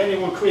 and then it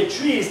will create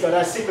trees that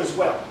are sick as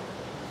well.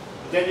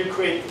 And then you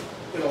create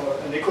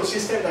an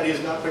ecosystem that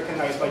is not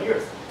recognized by the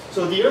earth.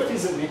 So the earth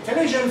is an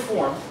intelligent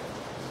form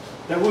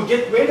that will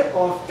get rid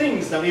of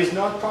things that is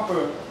not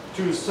proper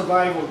to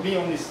survive or be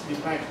on this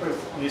planet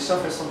Earth, on the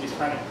surface of this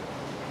planet.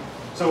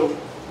 So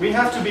we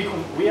have to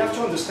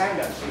understand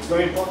that. It's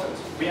very important.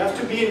 We have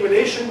to be in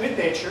relation with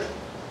nature,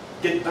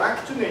 get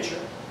back to nature,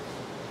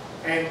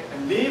 and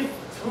live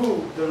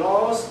through the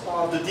laws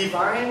of the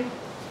divine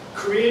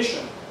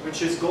creation,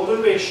 which is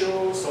golden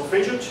ratio,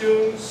 solfeggio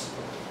tunes,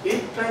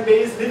 eat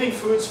plant-based living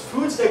foods,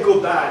 foods that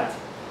go bad.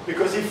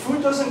 Because if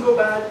food doesn't go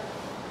bad,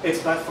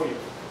 it's bad for you.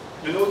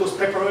 You know those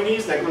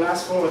pepperonis that will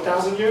last for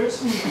 1,000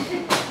 years?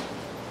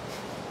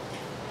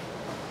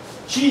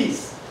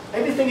 Cheese.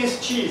 Everything is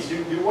cheese.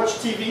 You watch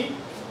TV,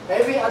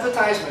 every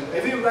advertisement,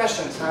 every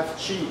restaurant have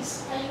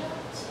cheese. I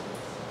love cheese.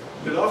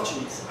 You love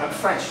cheese. I'm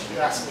French, you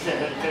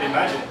can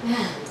imagine.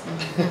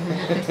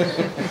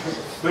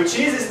 But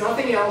cheese is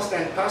nothing else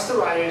than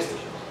pasteurized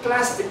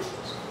plastic.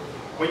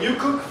 When you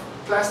cook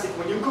plastic,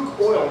 when you cook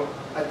oil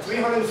at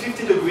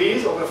 350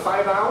 degrees over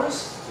 5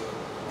 hours,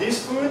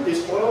 this food,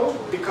 this oil,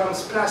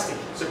 becomes plastic.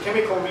 It's a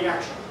chemical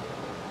reaction.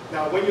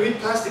 Now, when you eat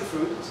plastic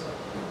food,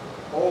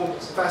 all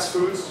fast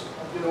foods,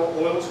 you know,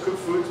 oils, cooked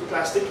food,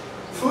 plastic,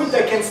 food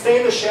that can stay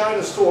in the shell in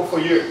the store for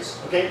years,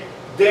 okay?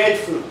 Dead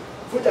food,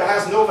 food that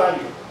has no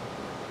value.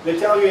 They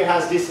tell you it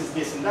has this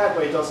and that,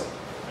 but it doesn't.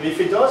 And if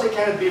it does, it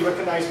cannot be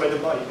recognized by the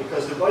body,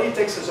 because the body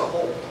takes as a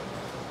whole.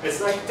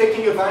 It's like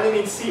taking a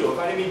vitamin C or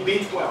vitamin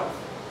B12.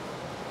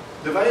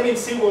 The vitamin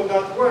C will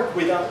not work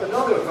without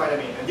another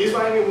vitamin, and this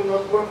vitamin will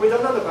not work with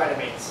another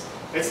vitamins.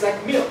 It's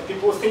like milk.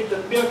 People think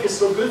that milk is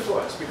so good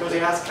for us because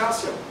it has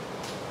calcium.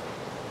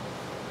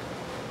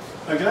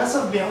 A glass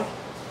of milk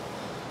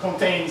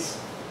contains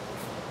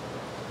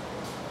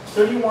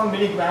 31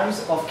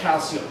 milligrams of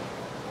calcium,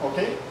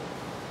 okay?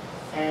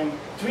 And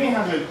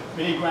 300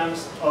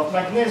 milligrams of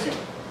magnesium.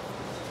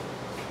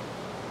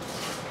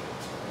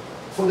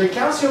 For the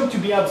calcium to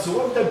be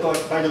absorbed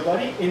by the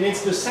body, it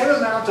needs the same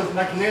amount of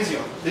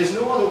magnesium. There's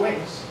no other way.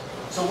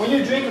 So when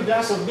you drink a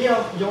glass of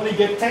milk, you only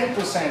get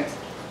 10%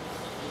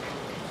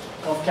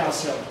 of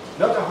calcium,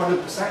 not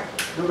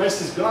 100%. The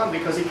rest is gone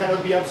because it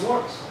cannot be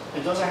absorbed.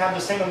 It doesn't have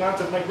the same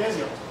amount of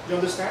magnesium. You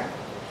understand?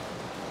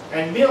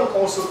 And milk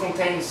also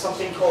contains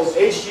something called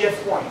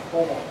HGF-1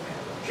 hormone,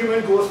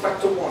 human growth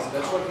factor 1.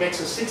 That's what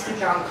makes a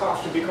 60-pound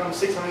calf to become a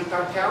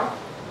 600-pound cow.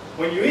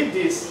 When you eat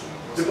this,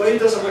 the body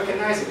doesn't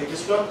recognize it.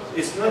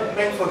 It's not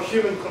meant for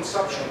human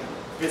consumption.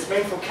 It's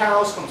meant for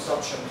cow's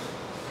consumption.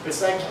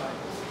 It's like,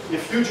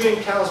 if you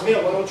drink cow's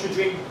milk, why don't you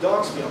drink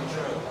dog's milk?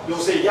 You'll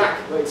say yak,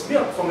 but it's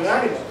milk from an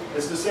animal.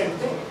 It's the same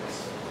thing.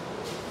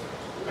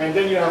 And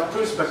then you have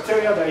plus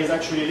bacteria that is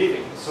actually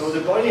living. So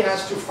the body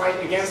has to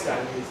fight against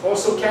that.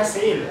 Also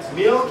casein.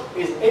 Milk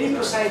is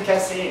 80%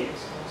 casein.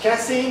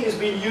 Casein is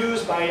being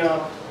used by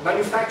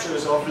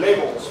manufacturers of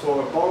labels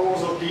for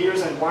bottles of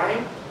beers and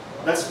wine.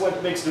 That's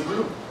what makes the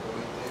glue.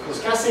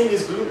 Because casein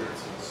is glue.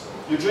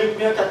 You drink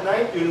milk at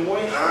night, in the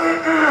morning,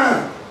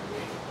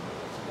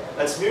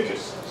 that's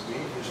mucus.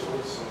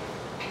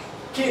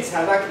 Kids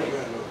have acne.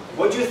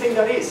 What do you think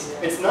that is?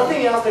 It's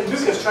nothing else than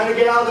mucus trying to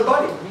get out of the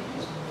body.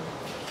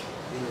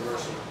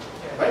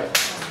 Right?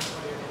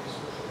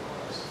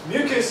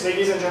 Mucus,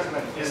 ladies and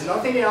gentlemen, is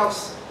nothing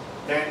else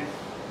than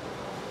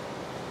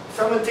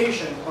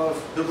fermentation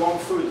of the wrong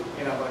food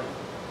in our body.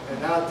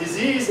 And now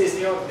disease is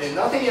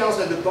nothing else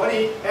than the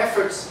body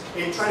efforts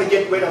in trying to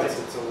get rid of it.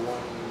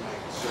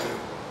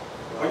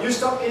 When you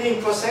stop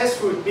eating processed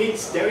food,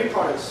 meats, dairy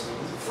products,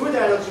 food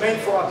that are not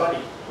meant for our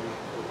body,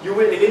 you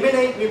will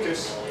eliminate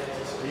mucus.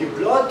 Your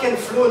blood can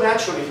flow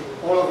naturally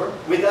all over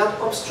without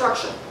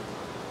obstruction.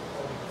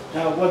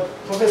 Now what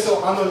Professor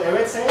Arnold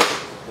Ehret says,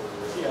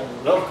 see, I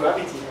love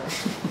gravity here.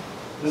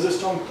 There's a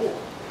strong pull.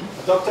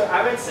 Dr.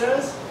 Ehret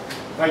says,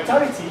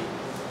 vitality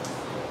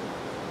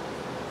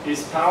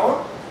is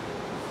power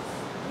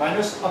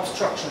minus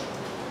obstruction.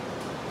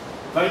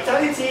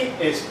 Vitality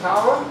is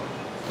power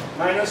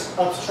minus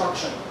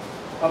obstruction.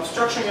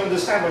 Obstruction, you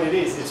understand what it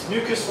is. It's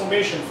mucus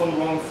formation from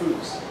wrong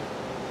foods.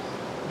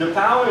 The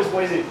power is,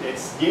 what is it?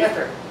 It's the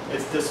ether.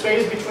 It's the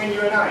space between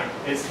you and I.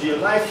 It's the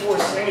life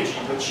force energy,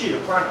 the chi, the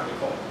prana, we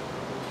call it.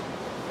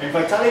 And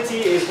vitality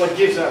is what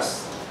gives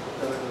us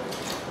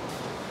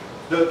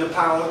the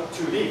power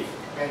to live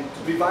and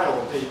to be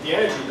vital, the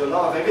energy, the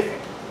law of everything.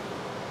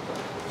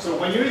 So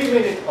when you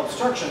eliminate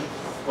obstruction,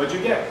 what do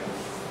you get?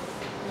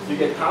 You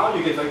get power,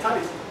 you get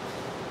vitality.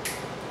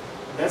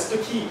 That's the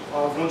key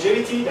of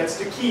longevity, that's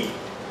the key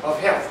of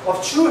health,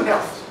 of true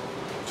health,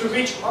 to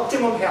reach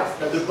optimum health,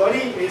 that the body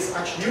is,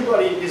 actually, your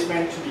body is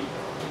meant to be.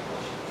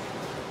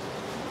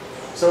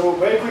 So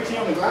very quickly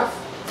on the graph,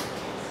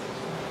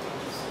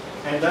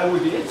 and that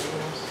would be it.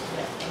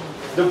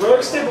 The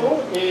Berg's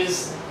table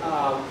is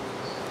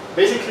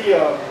basically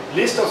a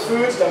list of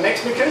foods that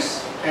makes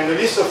mucus and a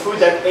list of food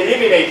that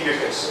eliminate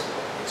mucus.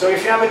 So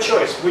if you have a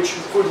choice, which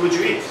food would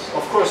you eat?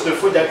 Of course, the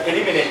food that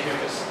eliminate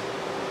mucus.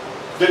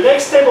 The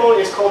next table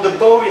is called the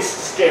Boris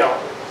scale.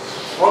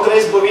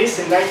 Andres Boris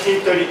in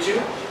 1932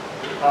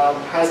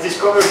 has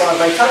discovered the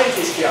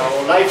vitality scale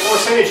or life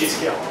force energy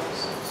scale.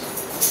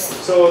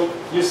 So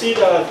you see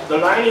the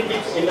line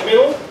in the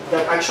middle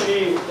that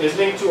actually is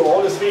linked to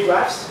all the three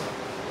graphs.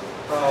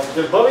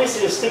 The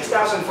bovis is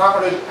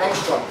 6,500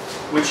 angstrom,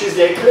 which is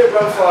the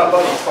equilibrium for our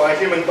bodies, for our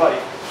human body.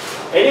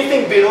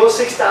 Anything below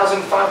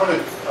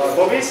 6,500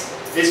 bovis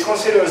is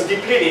considered as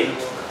depleting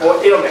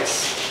or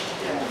illness.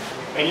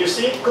 And you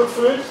see cooked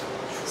food,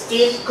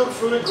 steamed cooked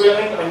food,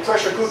 grilling, and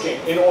pressure cooking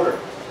in order.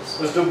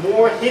 Because the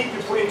more heat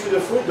you put into the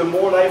food, the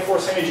more life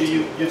force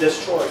energy you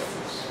destroy.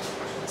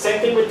 Same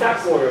thing with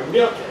tap water,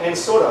 milk, and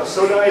soda.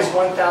 Soda is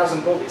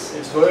 1,000 bovis.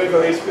 It's very,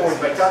 very poor in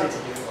vitality.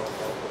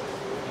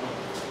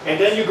 And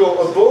then you go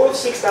above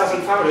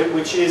 6,500,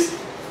 which is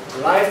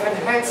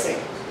life-enhancing,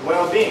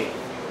 well-being.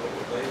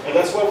 And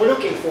that's what we're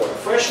looking for.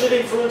 Fresh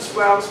living fruit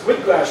sprouts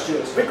with grass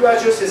juice. With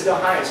grass juice is the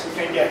highest we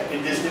can get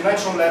in this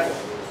dimensional level,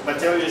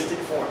 materialistic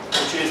form,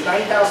 which is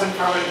 9,000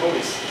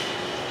 bovis.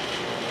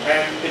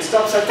 And it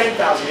stops at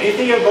 10,000.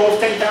 Anything above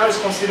 10,000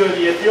 is considered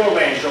the ethereal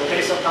range or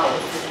place of power.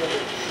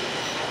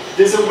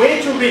 There's a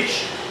way to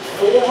reach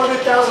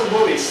 400,000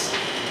 bovis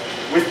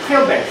with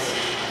pill beds.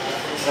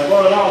 I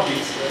bought a lot of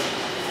these.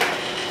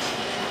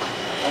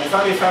 I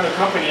finally found a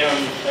company,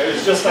 and it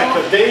was just like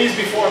days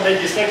before I made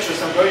this lecture,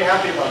 so I'm very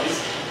happy about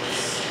this.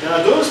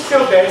 Now those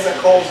pill beds are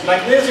called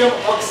magnesium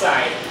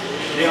oxide.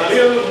 They are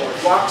little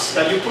rocks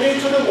that you put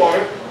into the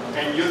water,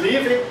 and you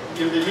leave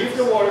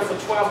the water for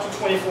 12 to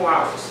 24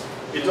 hours.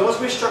 It does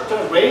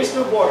restructure, raise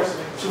the water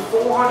to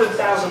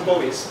 400,000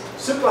 bovis,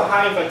 super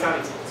high in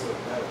vitality.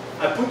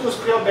 I put those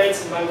pill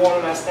beds in my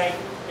water last night.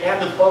 It had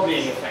the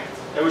bubbling effect.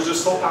 It was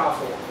just so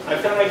powerful. I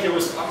felt like it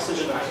was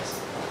oxygenized.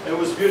 It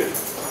was beautiful.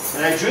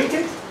 And I drink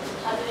it.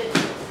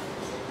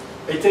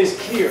 It tastes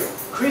clear,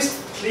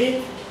 crisp,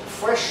 clean,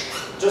 fresh,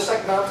 just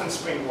like mountain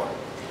spring water.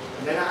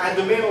 And then I add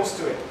the minerals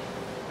to it.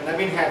 And I'm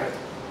in heaven.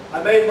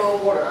 I made my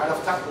own water out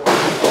of tap water.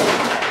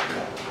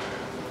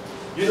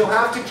 You don't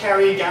have to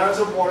carry gallons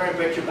of water and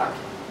break your back.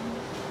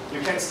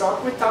 You can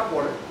start with tap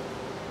water.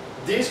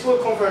 This will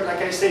convert, like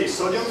I say,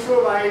 sodium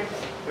fluoride.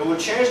 It will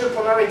change the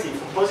polarity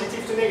from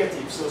positive to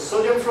negative. So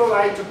sodium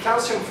fluoride to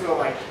calcium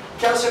fluoride.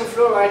 Calcium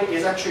fluoride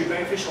is actually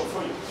beneficial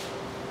for you.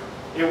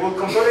 It will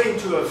convert it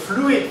into a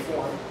fluid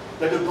form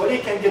that the body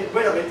can get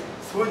rid of it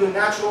through the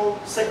natural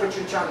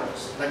secretory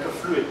channels, like a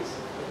fluid.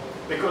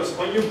 Because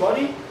when your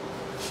body,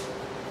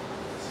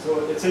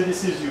 so let's say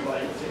this is your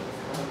body, okay?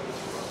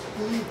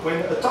 When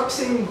a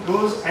toxin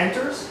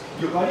enters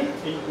your body,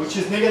 which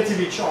is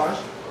negatively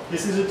charged,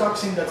 this is a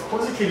toxin that's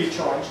positively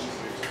charged,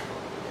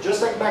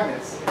 just like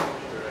magnets.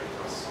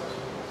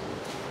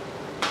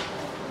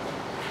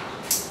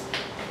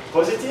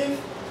 Positive,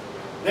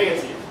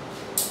 negative.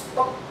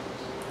 Oh.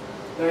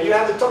 Now you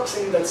have a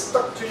toxin that's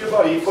stuck to your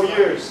body for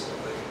years.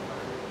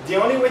 The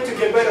only way to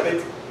get rid of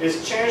it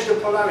is change the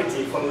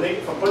polarity from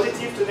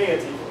positive to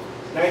negative.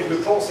 Now it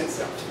repulses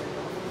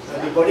itself.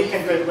 And the body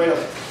can get rid of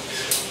it.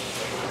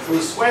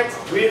 Through sweat,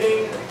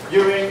 breathing,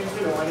 urine,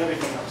 and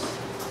everything else.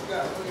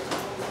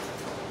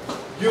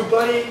 Your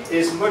body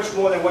is much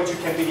more than what you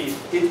can believe.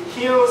 It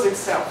heals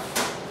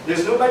itself.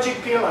 There's no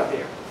magic pill out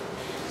there.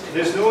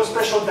 There's no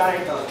special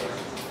diet out there.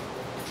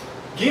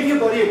 Give your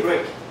body a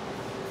break.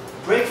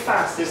 Break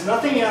fast. There's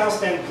nothing else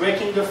than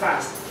breaking the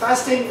fast.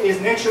 Fasting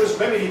is nature's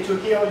remedy to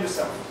heal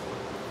yourself.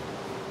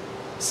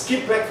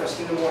 Skip breakfast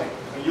in the morning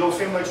and you'll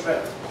feel much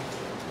better.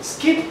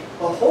 Skip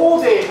a whole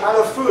day out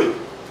of food,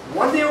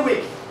 1 day a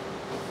week.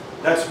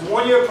 That's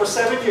 1 year per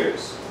 7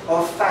 years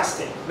of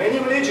fasting. Many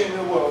religions in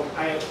the world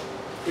are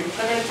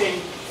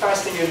implementing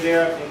fasting in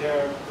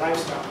their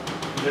lifestyle.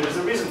 There is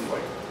a reason for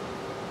it.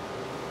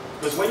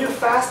 Because when you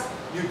fast,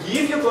 you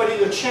give your body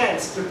the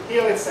chance to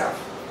heal itself,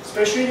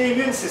 especially the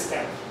immune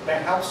system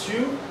that helps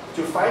you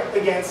to fight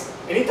against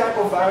any type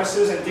of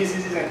viruses and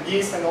diseases and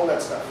yeast and all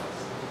that stuff.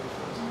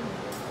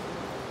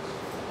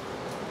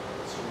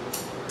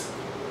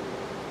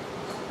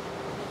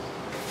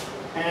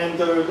 And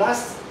the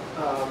last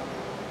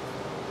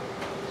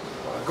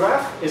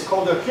graph is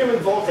called the human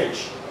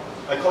voltage.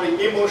 I call it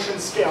emotion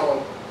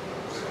scale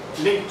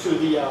linked to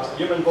the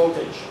human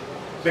voltage.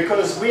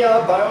 Because we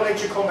are a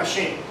bioelectrical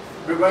machine.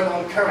 We run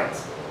on current.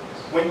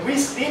 When we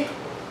sleep,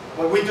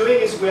 what we're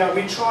doing is we are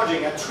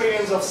recharging at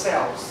trillions of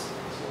cells.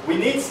 We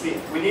need sleep.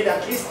 We need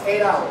at least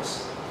 8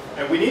 hours.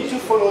 And we need to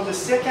follow the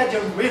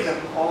circadian rhythm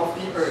of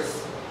the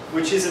Earth,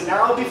 which is an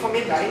hour before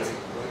midnight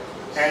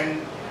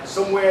and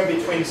somewhere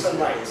between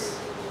sunrise.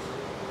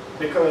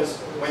 Because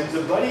when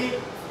the body,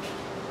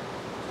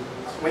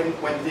 when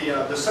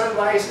the sun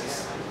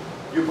rises,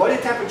 your body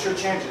temperature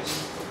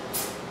changes.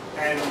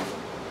 And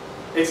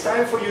it's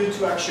time for you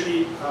to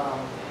actually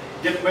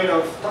get rid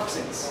of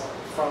toxins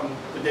from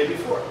the day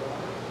before.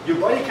 Your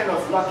body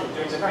cannot lock it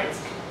during the night,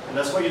 and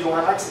that's why you don't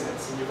have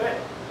accidents in your bed.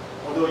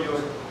 Although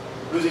you're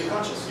losing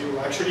consciousness, you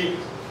actually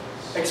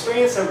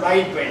experience a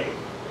right brain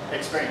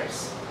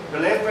experience. The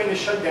left brain is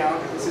shut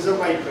down, this is a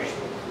right brain.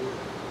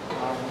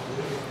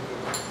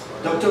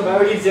 Dr.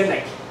 Marilyn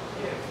Zenek,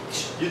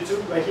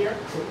 YouTube right here,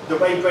 the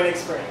right brain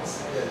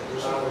experience.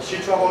 She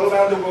travels all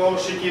around the world,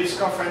 she gives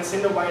conferences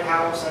in the White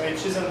House, I mean,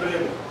 she's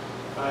unbelievable.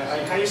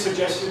 I highly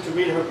suggest you to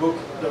read her book,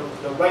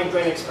 The Right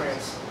Brain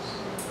Experience.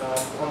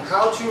 on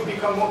how to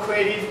become more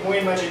creative, more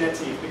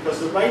imaginative, because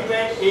the right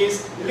brain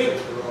is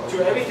linked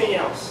to everything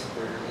else.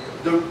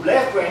 The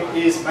left brain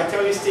is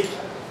materialistic,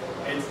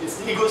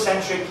 it's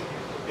egocentric,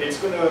 it's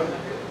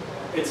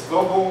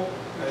verbal,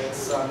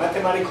 it's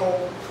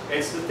mathematical,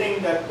 it's the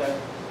thing that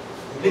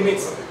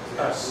limits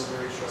us.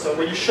 So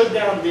when you shut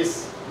down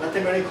this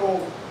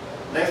mathematical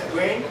left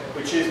brain,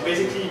 which is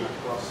basically,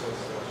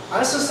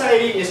 our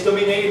society is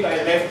dominated by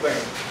left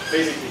brain,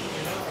 basically.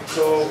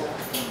 So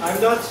I'm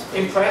not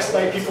impressed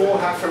by people who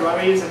have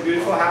Ferraris and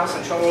beautiful house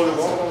and travel the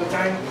world all the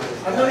time.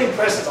 I'm not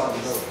impressed about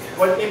this.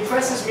 What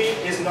impresses me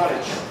is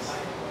knowledge.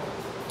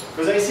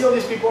 Because I see all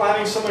these people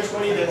having so much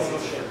money they don't know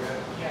shit.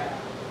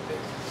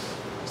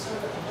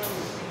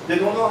 They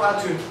don't know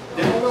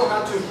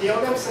how to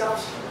heal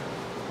themselves,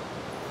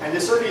 and they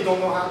certainly don't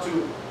know how to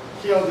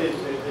heal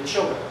the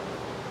children.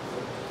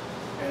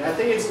 And I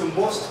think it's the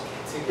most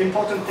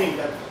important thing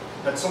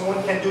that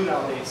someone can do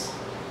nowadays.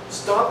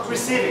 Stop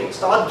receiving,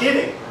 start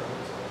giving.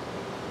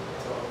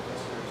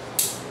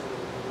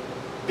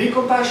 Be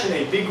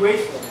compassionate, be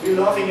grateful, be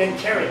loving and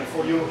caring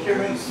for your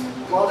humans,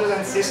 brothers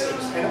and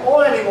sisters, and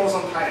all animals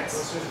on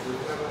planets.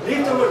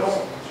 Leave them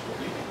alone.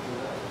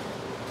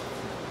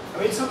 I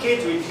mean, it's okay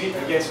to eat meat,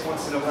 I guess,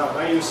 once in a while,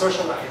 right? You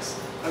socialize.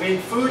 I mean,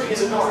 food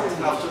is an art,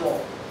 after all.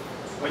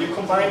 When you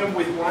combine them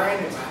with wine,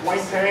 and wine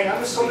pairing,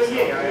 I'm a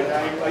sommelier.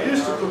 I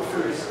used to cook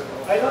food.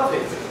 I love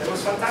it. It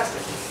was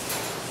fantastic.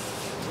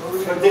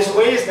 But there's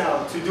ways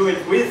now to do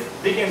it with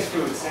vegan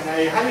foods, and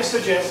I highly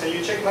suggest that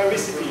you check my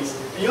recipes,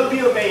 and you'll be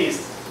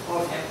amazed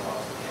of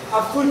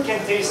how food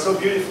can taste so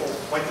beautiful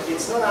when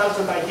it's not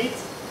altered by heat,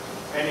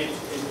 and it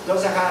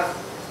doesn't have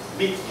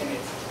meat in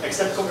it,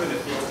 except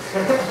coconut meat.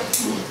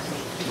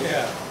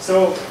 Yeah.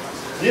 So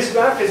this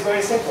graph is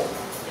very simple.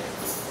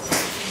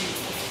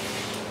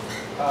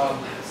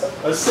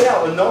 A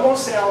cell, a normal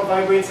cell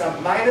vibrates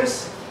at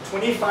minus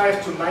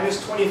 25 to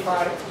minus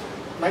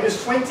 25,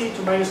 minus 20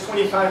 to minus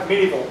 25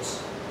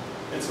 millivolts.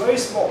 It's very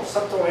small,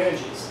 subtle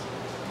energies,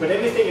 but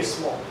everything is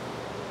small.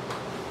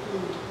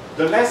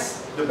 The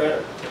less, the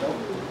better, you know?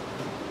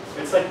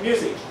 It's like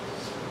music.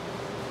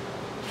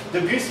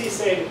 Debussy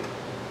said,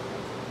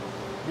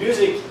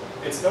 music,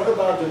 it's not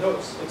about the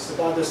notes, it's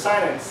about the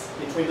silence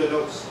between the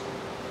notes.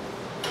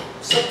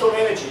 Subtle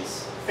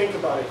energies, think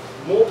about it,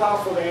 more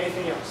powerful than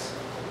anything else.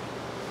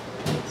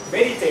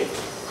 Meditate,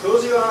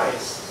 close your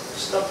eyes,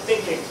 stop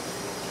thinking.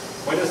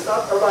 When the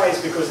thought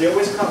arises, because they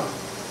always come,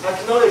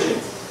 acknowledge it,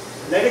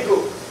 let it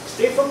go.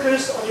 Stay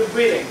focused on your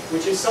breathing,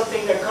 which is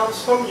something that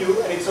comes from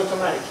you and it's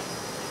automatic.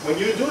 When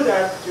you do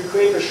that, you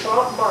create a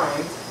sharp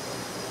mind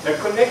that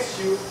connects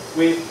you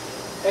with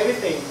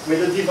everything, with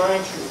the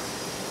divine truth.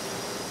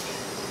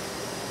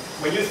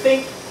 When you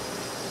think,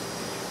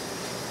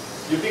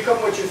 you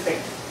become what you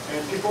think.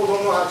 And people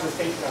don't know how to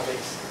think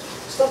nowadays.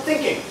 Stop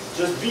thinking,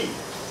 just be.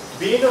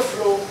 Be in the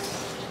flow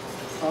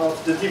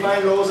of the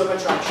divine laws of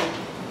attraction.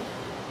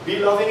 Be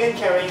loving and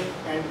caring,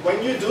 and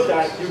when you do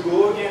that, you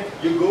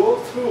go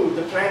through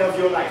the plan of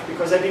your life,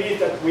 because I believe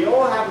that we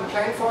all have a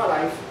plan for our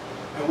life,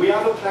 and we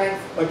have a plan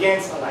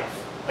against our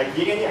life, like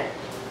yin and yang.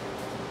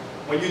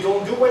 When you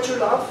don't do what you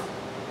love,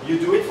 you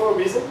do it for a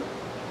reason.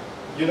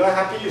 You're not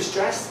happy, you're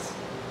stressed.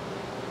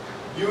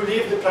 You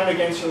live the plan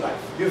against your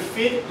life. You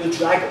feed the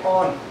drag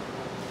on.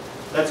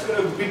 That's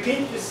going to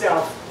repeat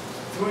itself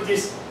through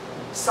this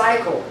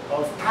cycle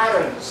of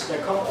patterns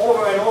that come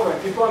over and over.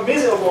 And people are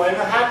miserable and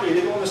unhappy.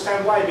 They don't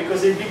understand why,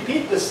 because they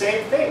repeat the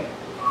same thing.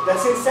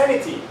 That's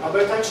insanity.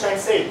 Albert Einstein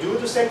said, do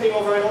the same thing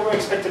over and over,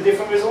 expect a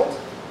different result.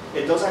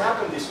 It doesn't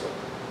happen this way.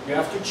 You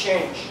have to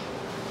change.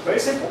 Very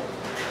simple.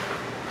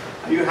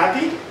 Are you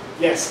happy?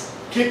 Yes.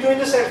 Keep doing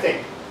the same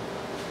thing.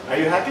 Are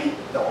you happy?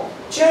 No.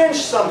 Change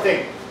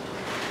something.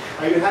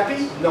 Are you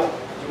happy? No.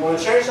 You want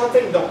to change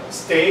something? No.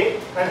 Stay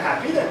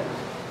unhappy then.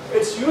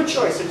 It's your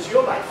choice. It's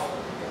your life.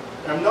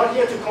 I'm not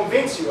here to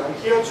convince you. I'm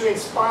here to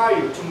inspire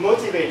you, to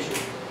motivate you.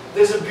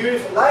 There's a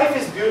beautiful, life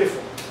is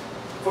beautiful.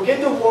 Forget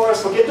the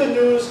wars, forget the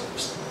news,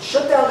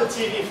 shut down the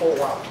TV for a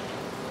while.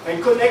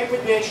 And connect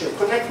with nature,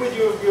 connect with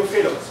your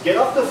fellows. Get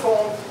off the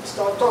phone,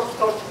 start talk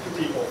to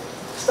people.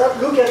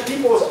 Start look at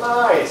people's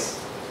eyes.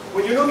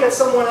 When you look at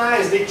someone's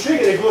eyes, they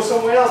trigger, they go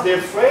somewhere else, they're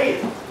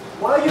afraid.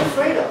 What are you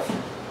afraid of?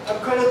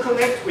 I'm going to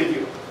connect with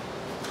you.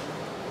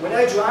 When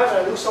I drive and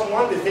I look at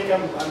someone, they think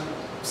I'm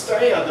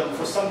staring at them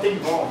for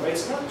something wrong, but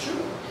it's not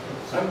true.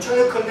 I'm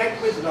trying to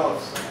connect with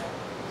love,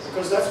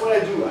 because that's what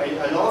I do.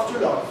 I love to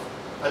love.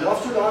 I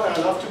love to love, and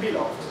I love to be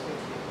loved.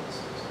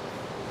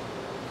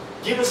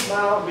 Give a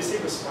smile,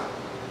 receive a smile.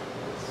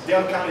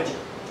 Dale Carnegie.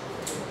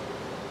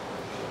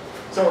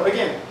 So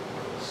again,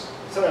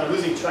 sorry, I'm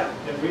losing track.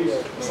 I'm really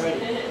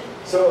excited.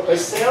 So a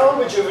cell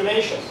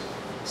rejuvenation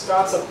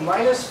starts at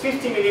minus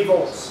 50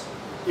 millivolts.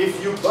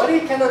 If your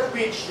body cannot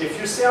reach, if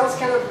your cells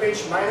cannot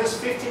reach minus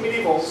 50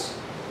 millivolts,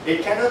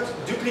 it cannot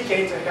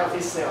duplicate a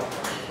healthy cell.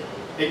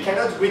 It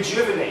cannot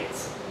rejuvenate.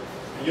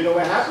 And you know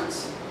what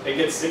happens? It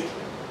gets sick.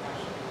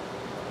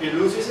 It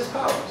loses its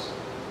powers.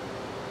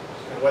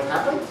 And what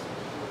happened?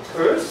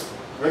 Earth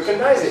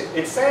recognizes it.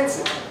 It sends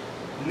it.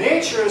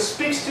 nature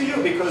speaks to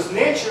you because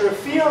nature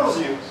feels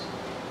you.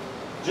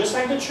 Just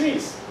like the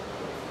trees.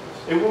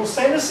 It will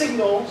send a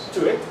signal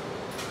to it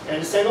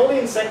and send all the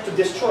insects to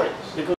destroy it. Because